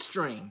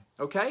bloodstream.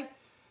 Okay?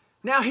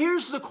 Now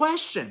here's the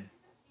question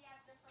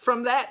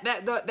from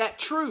that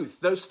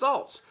truth, those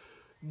thoughts.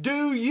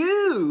 Do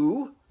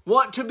you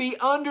want to be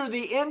under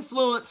the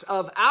influence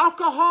of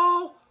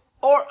alcohol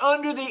or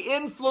under the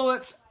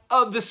influence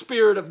of the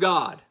Spirit of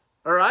God?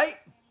 All right?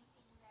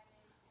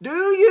 Do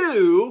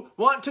you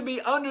want to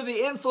be under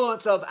the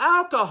influence of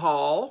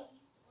alcohol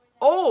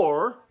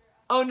or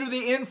under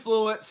the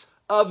influence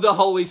of the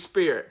Holy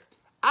Spirit?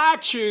 I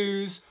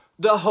choose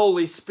the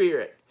Holy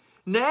Spirit.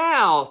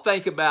 Now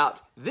think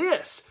about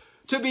this.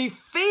 To be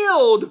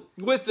filled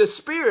with the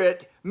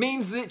Spirit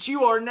means that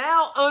you are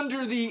now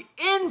under the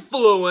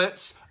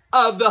influence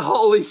of the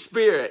Holy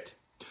Spirit.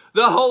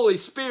 The Holy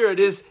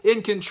Spirit is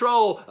in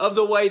control of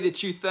the way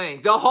that you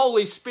think. The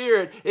Holy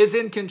Spirit is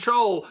in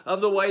control of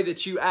the way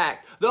that you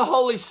act. The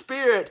Holy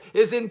Spirit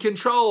is in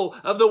control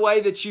of the way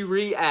that you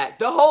react.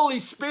 The Holy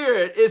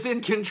Spirit is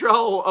in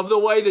control of the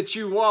way that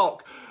you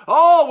walk.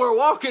 Oh, we're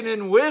walking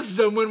in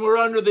wisdom when we're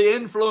under the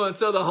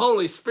influence of the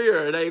Holy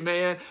Spirit.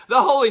 Amen.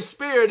 The Holy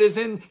Spirit is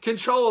in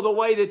control of the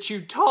way that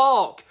you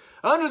talk.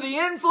 Under the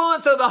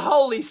influence of the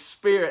Holy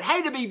Spirit.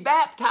 Hey, to be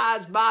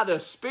baptized by the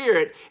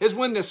Spirit is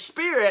when the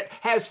Spirit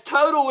has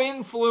total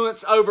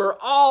influence over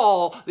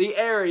all the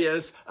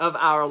areas of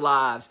our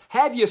lives.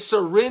 Have you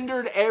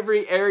surrendered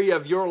every area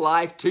of your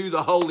life to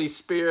the Holy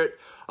Spirit?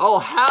 Oh,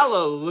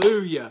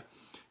 hallelujah.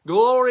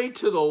 Glory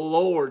to the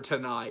Lord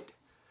tonight.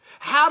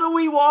 How do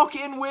we walk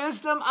in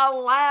wisdom?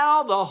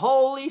 Allow the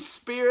Holy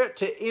Spirit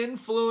to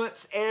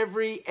influence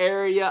every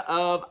area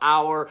of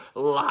our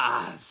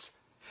lives.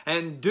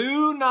 And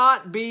do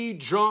not be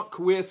drunk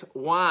with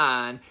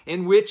wine,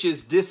 in which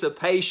is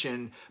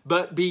dissipation,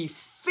 but be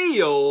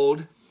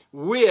filled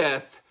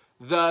with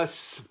the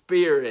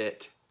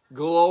Spirit.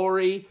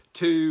 Glory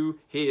to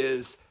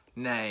His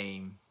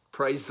name.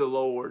 Praise the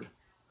Lord.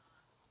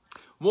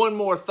 One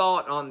more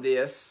thought on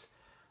this.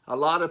 A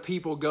lot of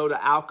people go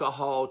to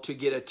alcohol to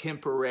get a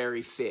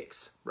temporary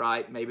fix,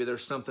 right? Maybe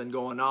there's something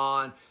going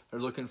on. They're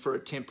looking for a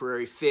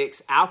temporary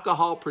fix.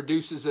 Alcohol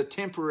produces a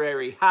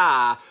temporary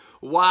high,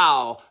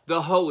 while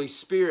the Holy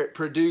Spirit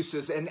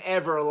produces an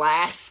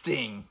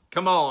everlasting,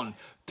 come on,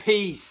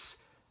 peace,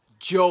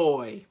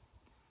 joy.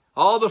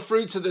 All the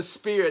fruits of the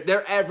Spirit,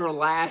 they're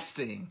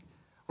everlasting,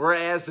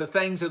 whereas the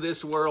things of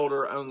this world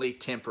are only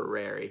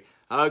temporary.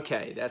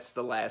 Okay, that's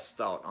the last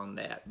thought on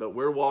that. But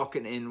we're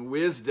walking in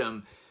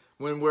wisdom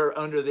when we're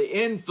under the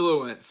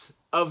influence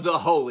of the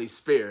Holy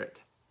Spirit.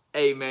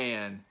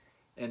 Amen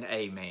and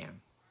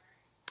amen.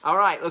 All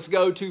right, let's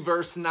go to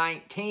verse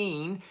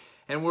 19.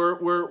 And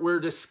we're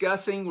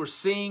discussing, we're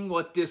seeing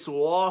what this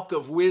walk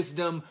of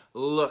wisdom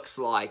looks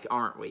like,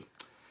 aren't we?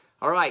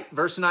 All right,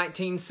 verse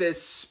 19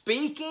 says,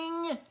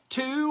 speaking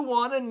to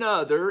one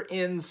another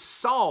in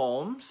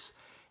psalms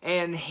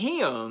and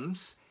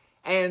hymns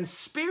and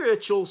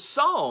spiritual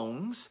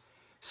songs,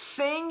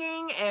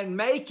 singing and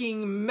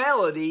making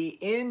melody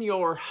in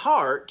your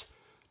heart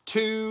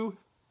to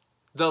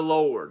the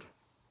Lord.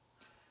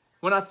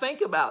 When I think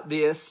about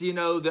this, you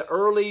know, the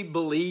early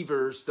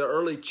believers, the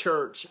early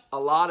church, a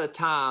lot of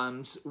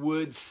times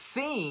would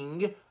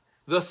sing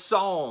the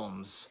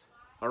Psalms,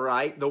 all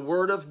right? The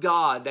Word of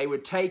God. They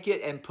would take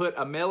it and put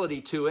a melody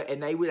to it,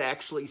 and they would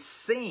actually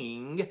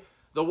sing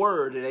the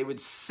Word. They would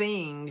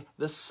sing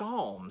the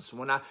Psalms.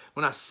 When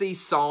I see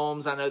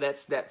Psalms, I know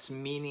that's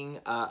meaning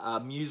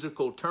a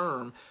musical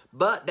term,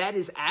 but that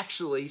is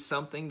actually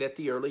something that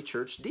the early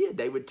church did.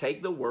 They would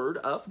take the Word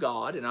of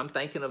God, and I'm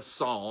thinking of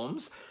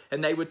Psalms,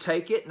 and they would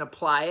take it and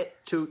apply it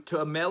to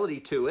a melody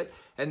to it,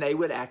 and they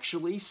would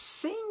actually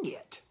sing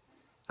it.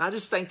 I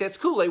just think that's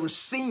cool. They were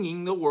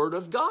singing the Word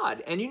of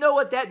God. And you know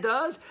what that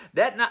does?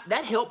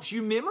 That helps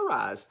you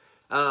memorize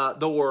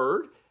the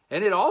Word.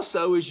 And it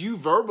also is you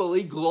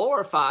verbally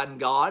glorifying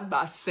God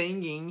by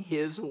singing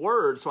His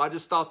Word. So I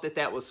just thought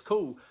that was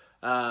cool.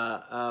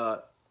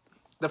 The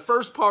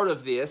first part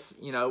of this,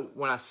 you know,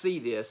 when I see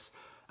this,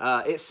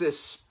 it says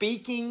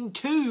speaking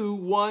to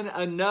one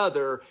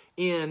another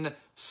in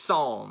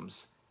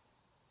psalms.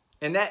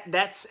 And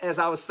that's, as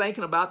I was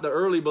thinking about the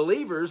early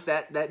believers,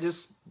 that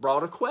just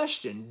brought a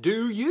question.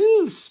 Do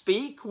you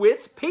speak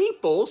with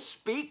people,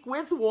 speak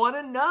with one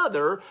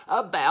another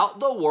about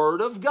the Word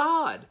of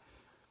God?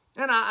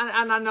 And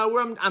I know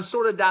where I'm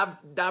sort of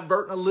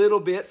diverting a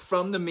little bit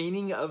from the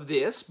meaning of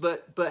this,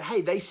 but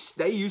hey,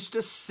 they used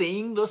to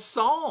sing the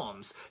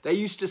Psalms. They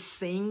used to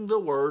sing the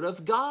Word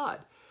of God.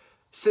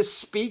 It says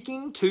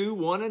speaking to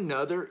one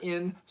another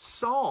in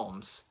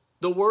psalms.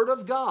 The Word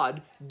of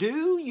God.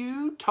 Do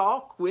you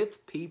talk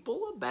with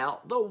people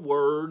about the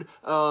Word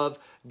of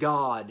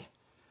God?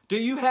 Do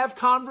you have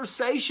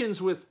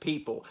conversations with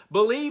people,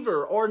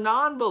 believer or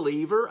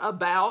non-believer,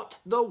 about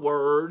the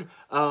Word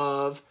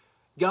of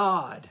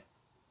God?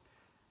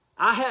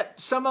 I had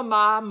some of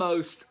my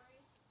most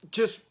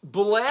just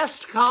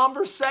blessed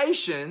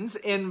conversations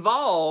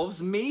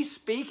involves me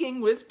speaking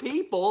with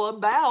people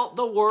about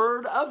the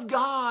Word of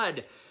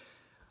God.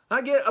 I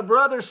get a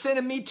brother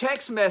sending me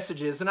text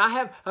messages, and I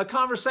have a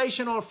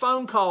conversation on a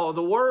phone call,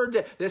 the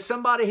word that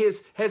somebody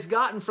has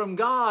gotten from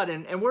God,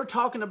 and we're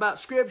talking about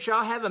Scripture.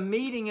 I have a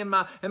meeting in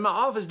my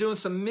office doing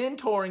some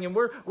mentoring, and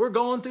we're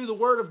going through the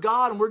Word of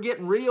God, and we're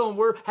getting real, and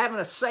we're having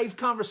a safe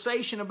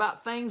conversation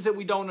about things that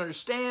we don't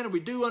understand, and we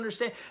do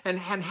understand, and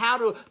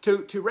how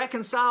to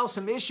reconcile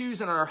some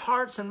issues in our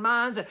hearts and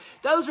minds. And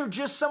those are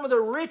just some of the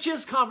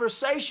richest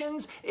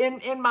conversations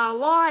in my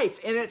life,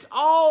 and it's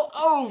all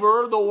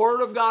over the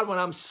Word of God when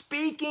I'm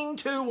speaking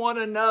to one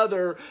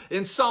another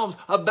in Psalms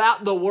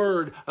about the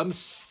Word. I'm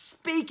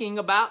speaking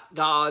about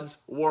God's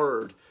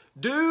Word.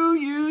 Do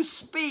you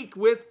speak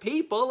with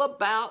people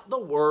about the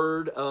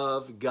Word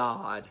of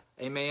God?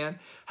 Amen.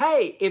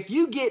 Hey, if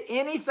you get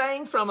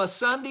anything from a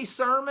Sunday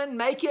sermon,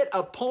 make it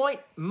a point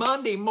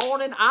Monday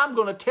morning. I'm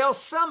going to tell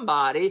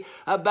somebody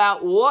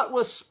about what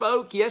was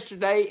spoke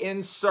yesterday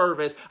in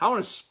service. I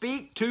want to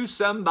speak to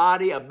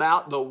somebody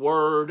about the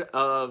Word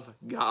of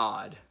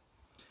God.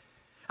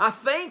 I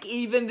think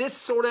even this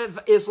sort of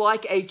is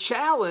like a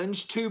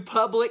challenge to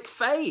public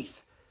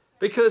faith,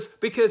 because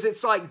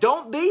it's like,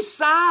 don't be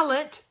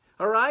silent,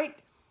 all right?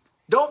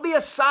 Don't be a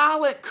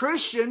silent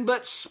Christian,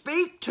 but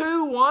speak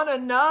to one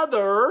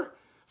another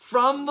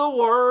from the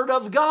Word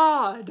of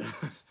God.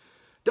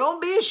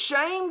 Don't be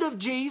ashamed of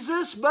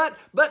Jesus, but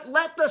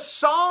let the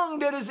song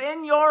that is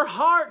in your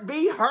heart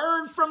be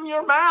heard from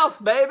your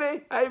mouth,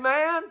 baby.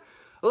 Amen?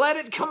 Let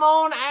it come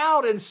on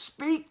out and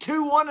speak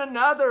to one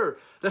another.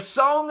 The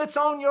song that's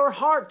on your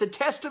heart, the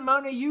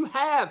testimony you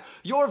have,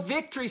 your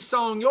victory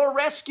song, your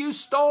rescue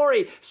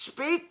story.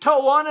 Speak to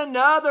one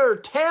another.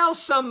 Tell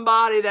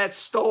somebody that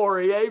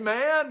story.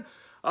 Amen.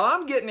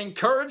 I'm getting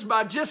encouraged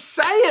by just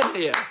saying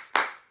this.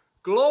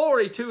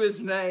 Glory to His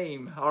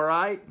name. All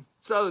right.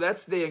 So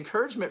that's the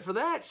encouragement for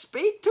that.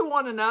 Speak to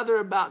one another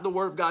about the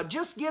Word of God.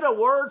 Just get a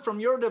word from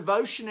your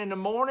devotion in the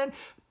morning.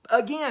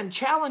 Again,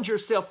 challenge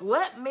yourself.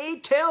 Let me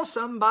tell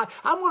somebody.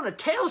 I'm going to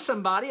tell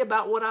somebody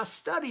about what I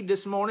studied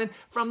this morning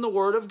from the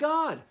Word of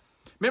God.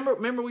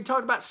 Remember we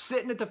talked about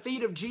sitting at the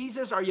feet of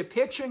Jesus? Are you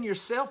picturing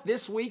yourself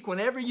this week,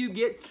 whenever you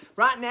get,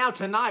 right now,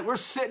 tonight, we're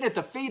sitting at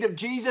the feet of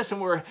Jesus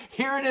and we're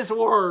hearing His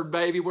Word,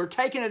 baby. We're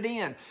taking it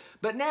in.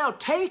 But now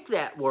take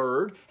that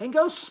Word and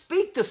go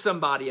speak to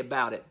somebody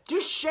about it.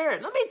 Just share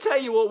it. Let me tell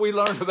you what we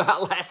learned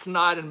about last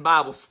night in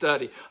Bible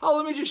study. Oh,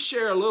 let me just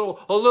share a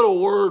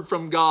little word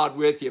from God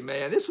with you,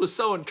 man. This was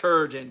so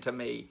encouraging to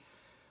me.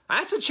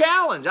 That's a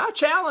challenge. I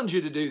challenge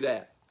you to do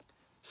that.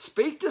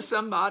 Speak to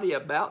somebody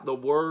about the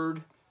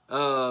Word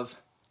of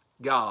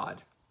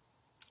God.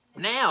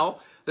 Now,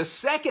 the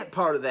second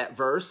part of that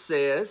verse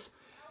says,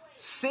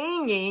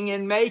 singing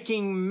and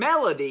making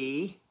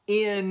melody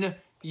in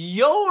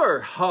your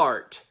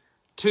heart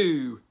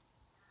to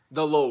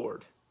the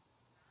Lord.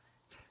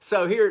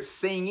 So here it's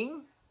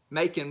singing,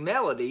 making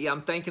melody.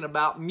 I'm thinking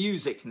about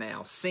music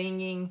now.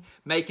 Singing,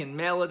 making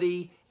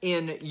melody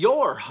in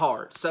your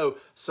heart. So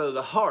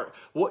the heart.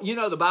 Well, you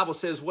know, the Bible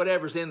says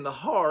whatever's in the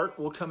heart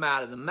will come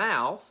out of the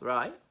mouth,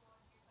 right?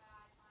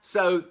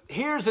 So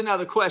here's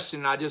another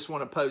question I just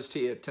want to pose to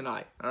you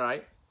tonight, all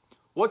right?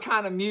 What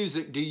kind of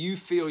music do you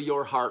fill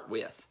your heart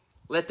with?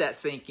 Let that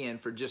sink in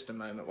for just a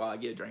moment while I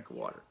get a drink of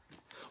water.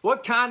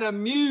 What kind of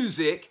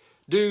music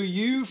do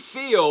you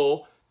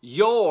fill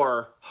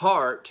your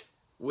heart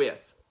with?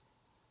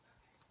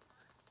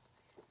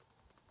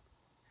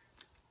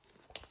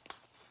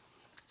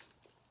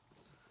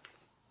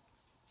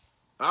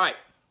 All right.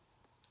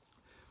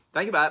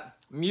 Think about it.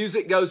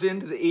 Music goes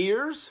into the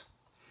ears.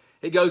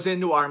 It goes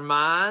into our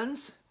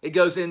minds. It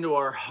goes into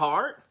our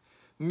heart.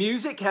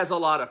 Music has a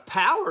lot of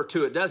power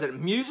to it, doesn't it?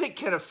 Music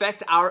can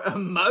affect our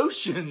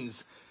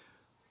emotions.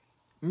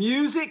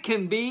 Music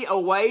can be a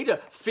way to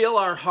fill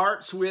our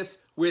hearts with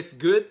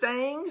good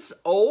things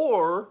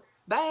or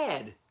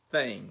bad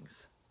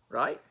things,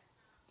 right?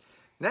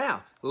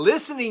 Now,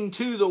 listening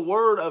to the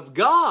Word of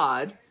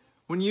God,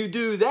 when you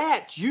do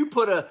that, you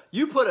put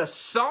a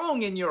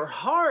song in your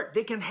heart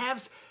that can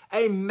have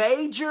a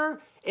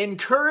major,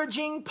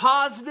 encouraging,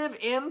 positive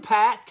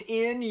impact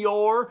in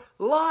your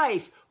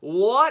life.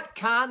 What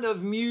kind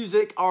of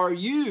music are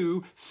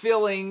you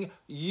filling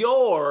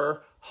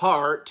your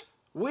heart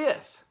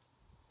with?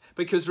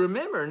 Because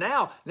remember,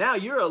 now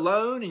you're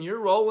alone and you're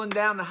rolling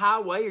down the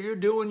highway or you're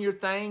doing your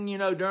thing, you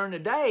know, during the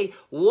day.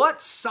 What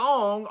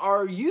song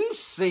are you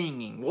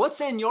singing?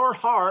 What's in your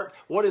heart?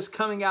 What is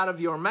coming out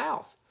of your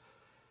mouth?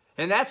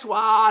 And that's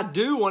why I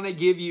do want to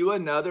give you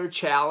another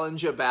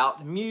challenge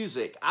about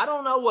music. I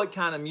don't know what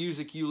kind of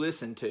music you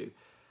listen to.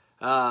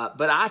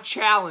 But I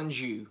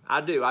challenge you.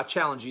 I do. I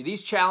challenge you.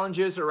 These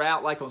challenges are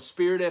out like on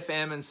Spirit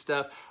FM and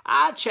stuff.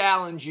 I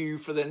challenge you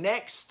for the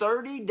next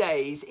 30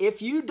 days,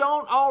 if you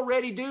don't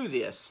already do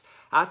this,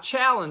 I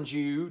challenge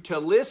you to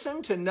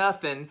listen to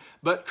nothing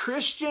but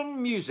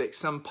Christian music,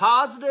 some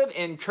positive,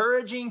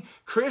 encouraging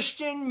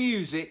Christian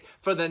music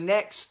for the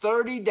next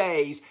 30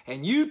 days,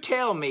 and you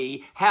tell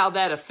me how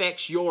that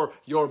affects your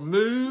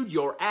mood,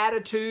 your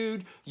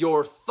attitude,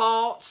 your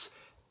thoughts.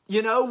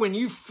 You know, when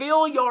you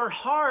fill your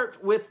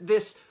heart with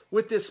this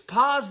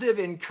positive,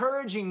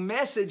 encouraging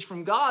message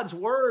from God's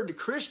Word to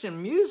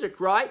Christian music,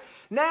 right?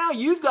 Now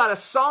you've got a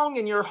song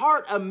in your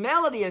heart, a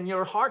melody in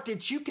your heart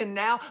that you can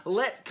now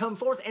let come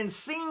forth and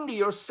sing to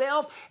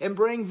yourself and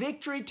bring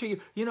victory to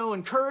you,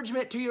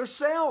 encouragement to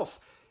yourself.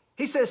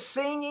 He says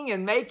singing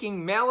and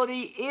making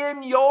melody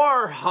in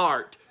your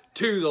heart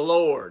to the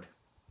Lord.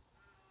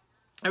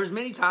 There was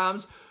many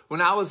times when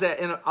I was when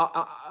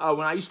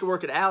I used to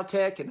work at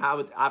Altech, and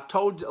I've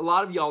told a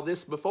lot of y'all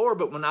this before,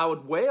 but when I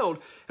would weld,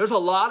 there's a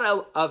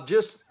lot of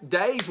just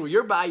days where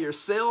you're by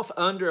yourself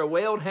under a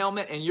weld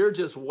helmet and you're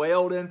just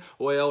welding.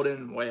 Well,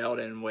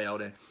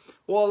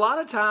 a lot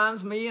of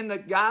times me and the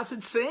guys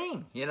would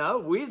sing,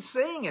 we'd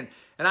sing, and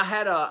I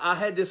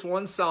had this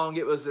one song.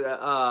 It was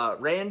a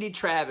Randy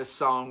Travis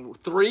song,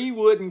 3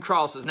 Wooden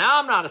Crosses. Now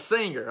I'm not a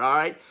singer, all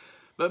right.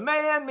 But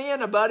man, me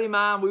and a buddy of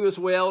mine, we was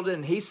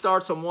welding. He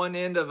starts on one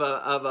end of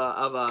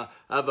a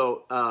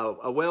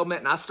weldment,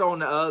 and I start on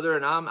the other,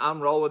 and I'm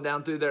rolling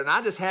down through there, and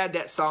I just had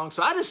that song,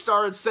 so I just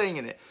started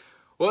singing it.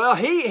 Well,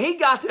 he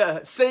got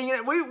to singing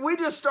it. We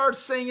just started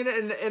singing it,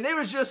 and it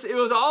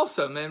was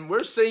awesome. And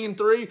we're singing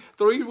three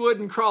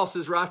wooden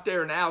crosses right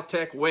there in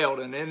Altech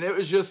welding, and it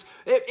was just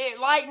it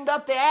lightened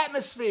up the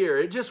atmosphere.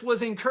 It just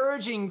was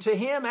encouraging to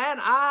him and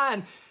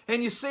I,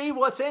 and you see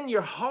what's in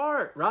your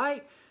heart,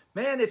 right?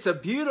 Man, it's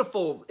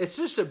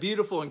just a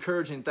beautiful,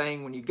 encouraging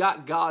thing when you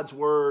got God's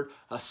Word,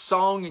 a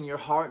song in your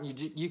heart, and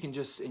you can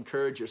just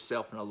encourage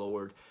yourself in the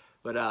Lord.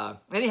 But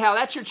anyhow,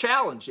 that's your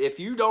challenge. If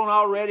you don't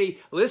already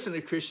listen to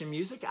Christian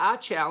music, I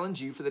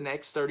challenge you for the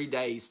next 30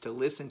 days to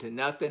listen to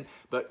nothing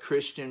but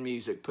Christian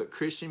music. Put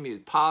Christian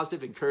music,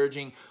 positive,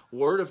 encouraging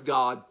Word of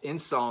God in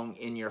song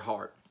in your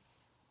heart.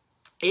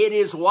 It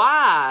is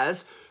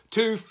wise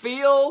to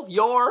fill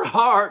your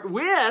heart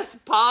with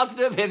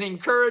positive and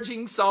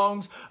encouraging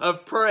songs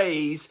of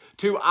praise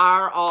to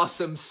our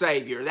awesome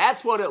Savior.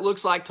 That's what it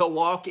looks like to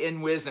walk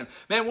in wisdom.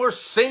 Man, we're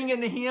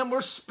singing to Him.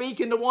 We're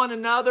speaking to one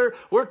another.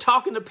 We're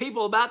talking to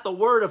people about the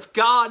Word of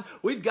God.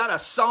 We've got a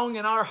song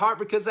in our heart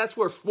because that's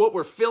what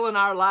we're filling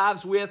our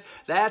lives with.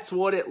 That's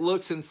what it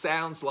looks and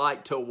sounds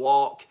like to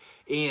walk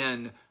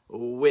in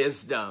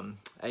wisdom.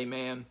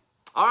 Amen.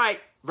 All right,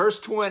 verse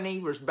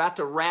 20. We're about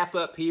to wrap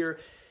up here.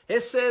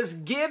 It says,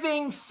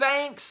 giving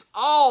thanks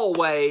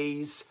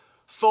always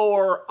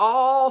for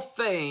all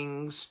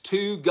things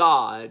to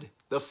God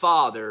the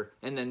Father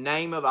in the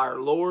name of our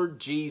Lord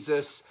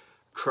Jesus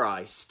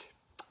Christ.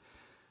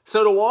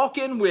 So to walk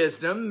in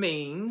wisdom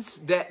means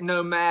that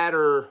no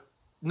matter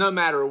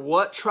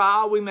what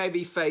trial we may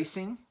be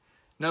facing,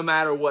 no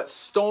matter what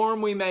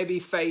storm we may be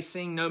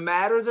facing, no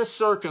matter the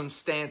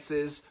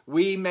circumstances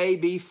we may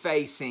be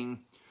facing,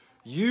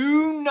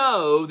 you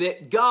know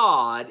that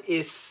God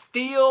is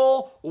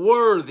still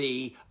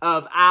worthy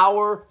of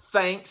our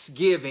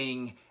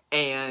thanksgiving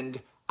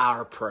and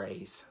our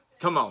praise.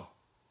 Come on.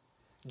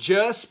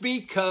 Just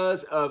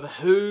because of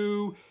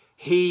who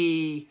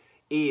He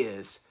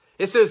is.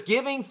 It says,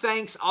 giving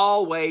thanks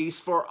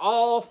always for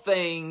all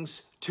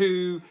things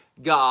to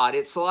God.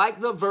 It's like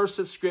the verse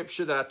of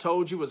Scripture that I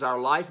told you was our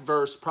life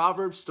verse,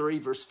 Proverbs 3,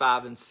 verse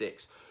 5 and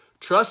 6.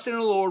 Trust in the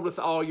Lord with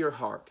all your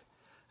heart,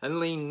 and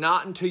lean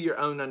not into your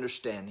own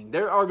understanding.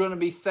 There are going to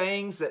be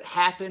things that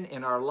happen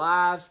in our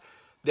lives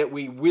that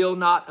we will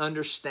not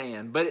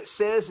understand. But it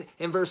says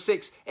in verse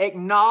 6,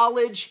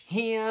 acknowledge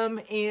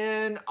Him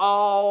in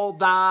all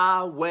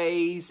thy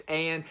ways,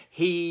 and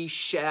He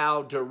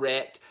shall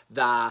direct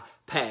thy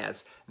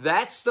paths.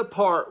 That's the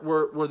part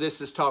where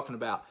this is talking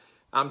about.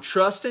 I'm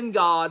trusting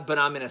God, but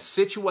I'm in a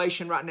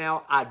situation right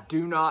now I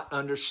do not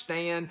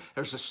understand.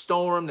 There's a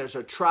storm, there's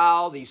a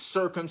trial, these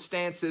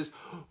circumstances.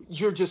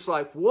 You're just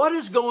like, what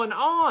is going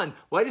on?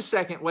 Wait a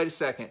second.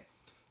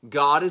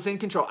 God is in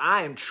control.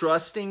 I am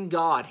trusting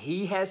God.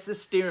 He has the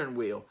steering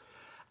wheel.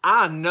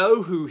 I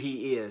know who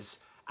He is.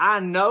 I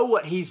know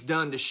what He's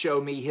done to show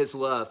me His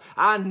love.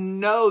 I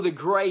know the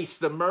grace,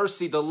 the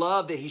mercy, the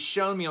love that He's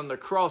shown me on the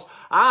cross.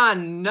 I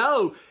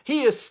know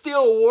He is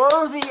still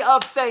worthy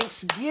of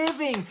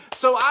thanksgiving.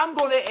 So I'm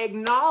going to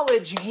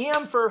acknowledge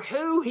Him for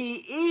who He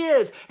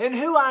is and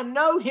who I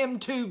know Him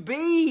to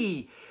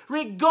be,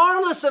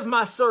 regardless of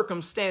my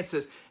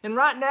circumstances. And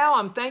right now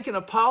I'm thinking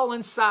of Paul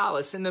and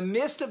Silas in the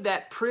midst of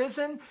that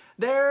prison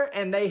there,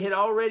 and they had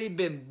already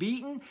been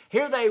beaten.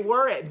 Here they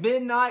were at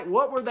midnight.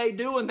 What were they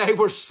doing? They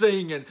were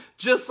singing,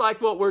 just like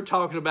what we're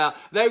talking about.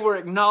 They were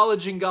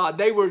acknowledging God.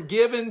 They were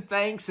giving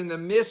thanks in the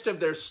midst of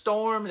their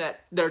storm,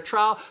 their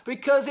trial,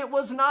 because it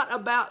was not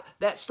about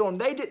that storm.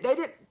 They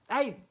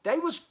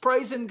was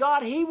praising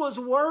God. He was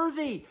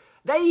worthy.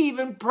 They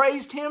even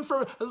praised Him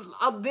for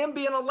them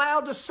being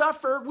allowed to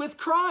suffer with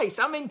Christ.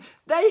 I mean,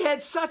 they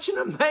had such an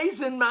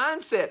amazing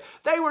mindset.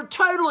 They were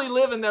totally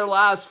living their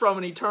lives from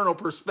an eternal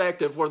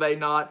perspective, were they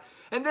not?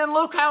 And then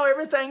look how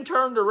everything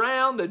turned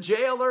around. The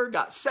jailer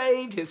got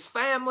saved, his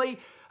family.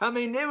 I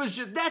mean, it was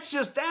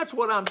that's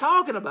what I'm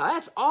talking about.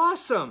 That's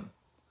awesome.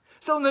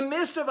 So in the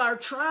midst of our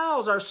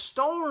trials, our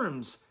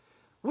storms,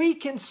 we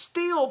can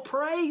still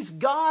praise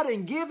God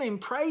and give Him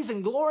praise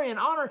and glory and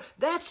honor.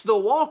 That's the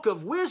walk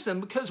of wisdom,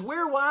 because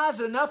we're wise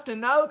enough to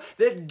know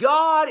that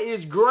God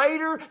is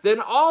greater than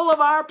all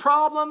of our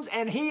problems,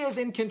 and He is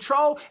in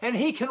control, and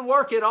He can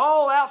work it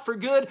all out for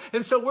good.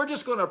 And so we're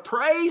just going to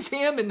praise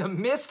Him in the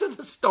midst of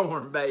the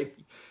storm, baby.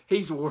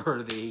 He's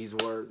worthy. He's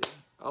worthy.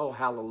 Oh,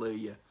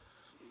 hallelujah.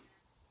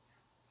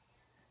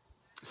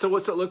 So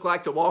what's it look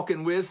like to walk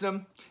in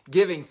wisdom?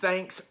 Giving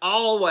thanks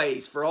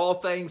always for all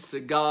things to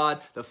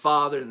God the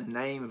Father in the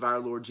name of our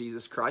Lord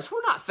Jesus Christ.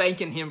 We're not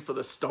thanking Him for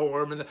the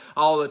storm and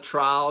all the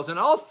trials and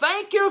oh,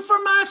 thank you for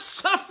my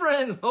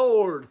suffering,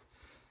 Lord.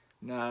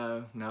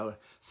 No.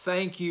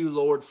 Thank you,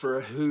 Lord,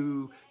 for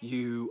who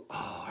you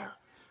are.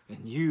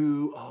 And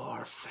you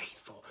are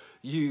faithful.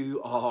 You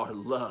are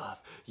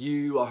love.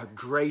 You are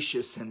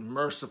gracious and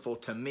merciful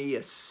to me,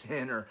 a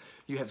sinner.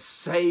 You have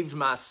saved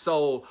my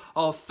soul.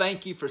 Oh,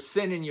 thank you for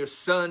sending your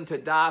Son to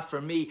die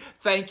for me.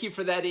 Thank you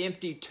for that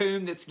empty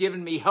tomb that's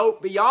given me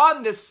hope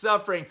beyond this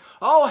suffering.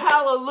 Oh,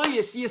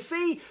 hallelujah. So you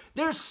see,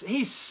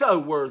 He's so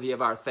worthy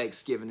of our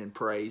thanksgiving and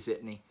praise,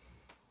 isn't He?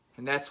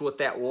 And that's what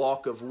that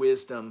walk of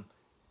wisdom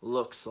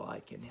looks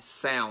like and it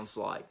sounds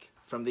like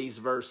from these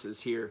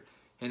verses here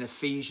in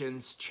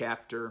Ephesians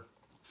chapter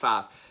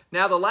 5.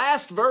 Now, the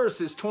last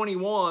verse is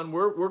 21.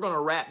 We're going to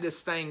wrap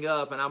this thing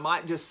up, and I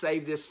might just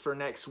save this for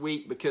next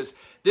week because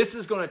this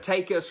is going to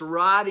take us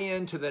right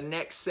into the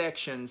next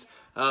sections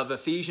of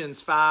Ephesians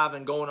 5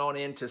 and going on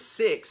into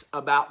 6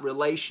 about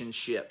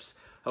relationships.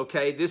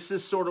 Okay, this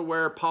is sort of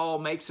where Paul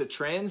makes a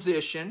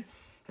transition,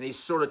 and he's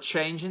sort of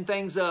changing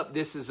things up.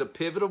 This is a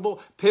pivotal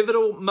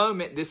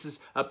moment. This is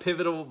a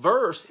pivotal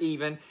verse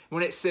even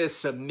when it says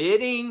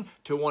submitting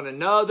to one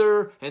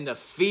another in the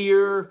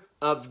fear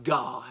of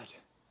God.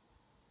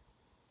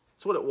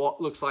 That's what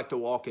it looks like to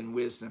walk in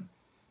wisdom.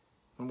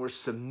 When we're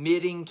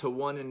submitting to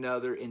one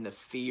another in the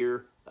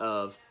fear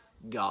of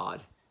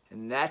God.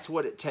 And that's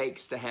what it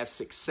takes to have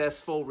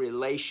successful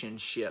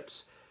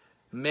relationships.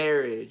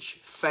 Marriage,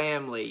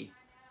 family,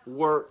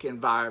 work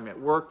environment,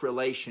 work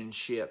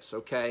relationships,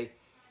 okay?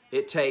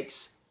 It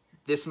takes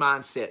this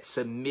mindset,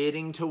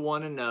 submitting to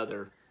one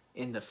another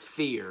in the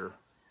fear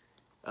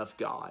of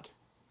God.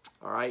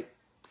 All right?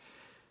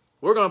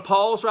 We're going to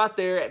pause right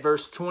there at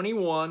verse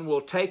 21. We'll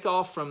take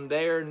off from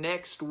there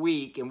next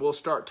week, and we'll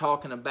start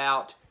talking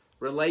about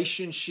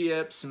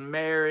relationships,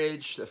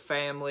 marriage, the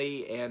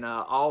family, and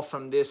all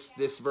from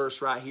this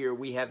verse right here.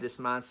 We have this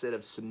mindset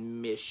of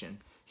submission,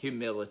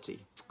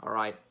 humility. All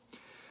right.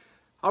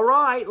 All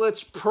right,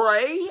 let's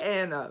pray,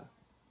 and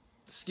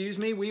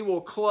we will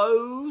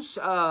close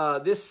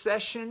this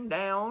session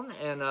down,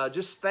 and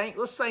let's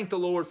thank the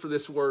Lord for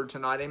this word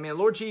tonight. Amen.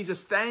 Lord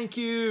Jesus, thank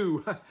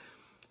you.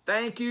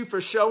 Thank you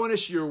for showing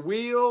us your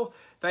will.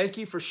 Thank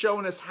you for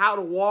showing us how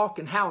to walk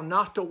and how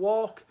not to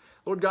walk.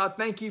 Lord God,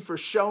 thank you for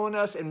showing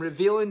us and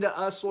revealing to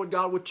us, Lord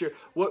God,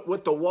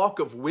 what the walk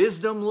of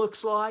wisdom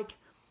looks like.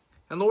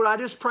 And Lord, I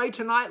just pray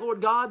tonight,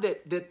 Lord God,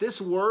 that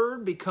this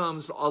word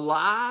becomes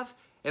alive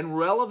and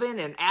relevant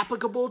and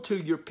applicable to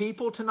your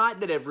people tonight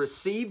that have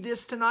received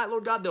this tonight,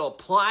 Lord God. They'll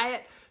apply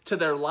it to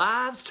their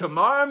lives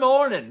tomorrow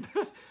morning.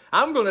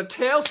 I'm going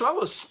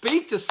to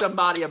speak to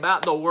somebody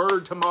about the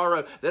word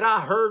tomorrow that I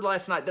heard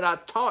last night, that I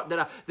taught,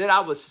 that I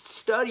was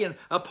studying,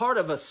 a part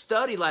of a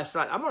study last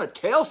night. I'm going to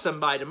tell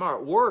somebody tomorrow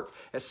at work,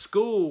 at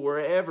school,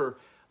 wherever.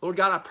 Lord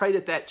God, I pray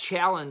that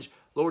challenge,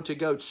 Lord, to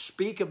go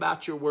speak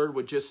about your word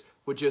would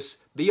just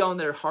be on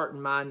their heart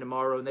and mind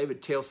tomorrow, and they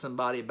would tell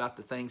somebody about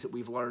the things that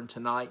we've learned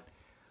tonight.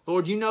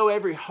 Lord, you know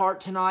every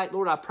heart tonight.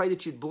 Lord, I pray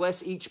that you'd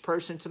bless each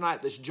person tonight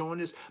that's joined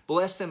us.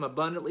 Bless them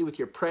abundantly with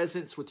your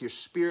presence, with your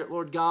Spirit,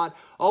 Lord God.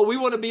 Oh, we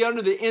want to be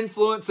under the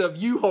influence of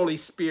you, Holy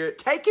Spirit.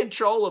 Take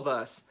control of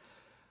us.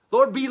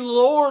 Lord, be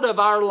Lord of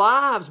our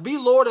lives. Be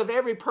Lord of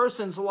every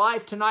person's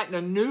life tonight in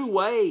a new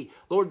way,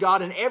 Lord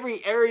God. In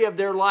every area of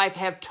their life,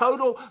 have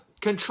total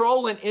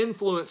control and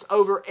influence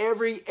over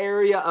every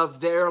area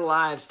of their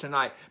lives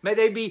tonight. May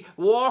they be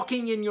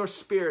walking in your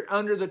Spirit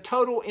under the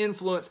total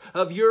influence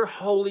of your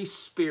Holy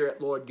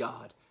Spirit, Lord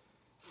God.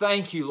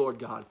 Thank you, Lord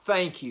God.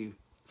 Thank you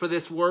for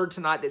this word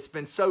tonight that's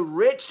been so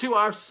rich to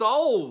our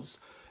souls.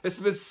 It's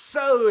been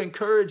so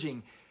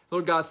encouraging.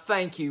 Lord God,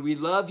 thank you. We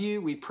love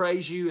you, we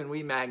praise you, and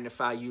we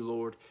magnify you,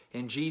 Lord.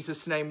 In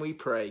Jesus' name we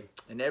pray.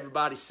 And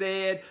everybody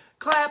said,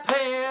 clap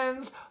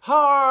hands,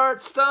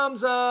 hearts,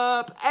 thumbs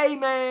up,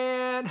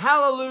 amen,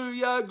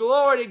 hallelujah,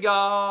 glory to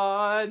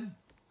God.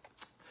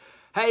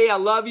 Hey, I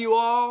love you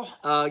all.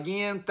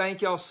 Again,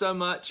 thank y'all so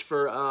much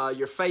for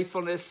your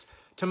faithfulness.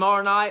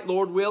 Tomorrow night,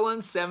 Lord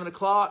willing, 7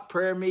 o'clock,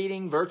 prayer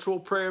meeting, virtual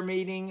prayer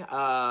meeting.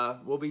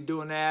 We'll be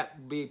doing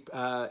that. Be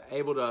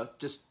able to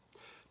just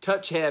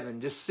touch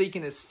heaven, just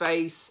seeking His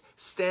face,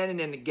 standing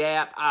in the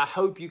gap. I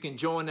hope you can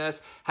join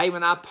us. Hey,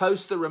 when I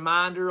post the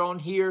reminder on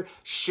here,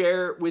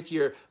 share it with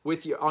your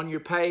on your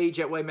page.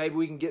 That way maybe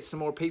we can get some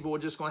more people. We're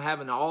just going to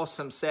have an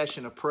awesome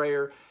session of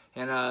prayer.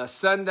 And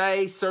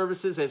Sunday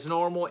services as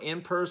normal,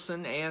 in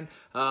person, and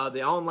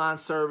the online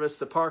service,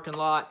 the parking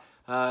lot.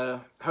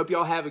 Hope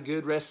y'all have a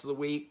good rest of the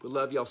week. We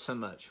love y'all so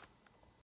much.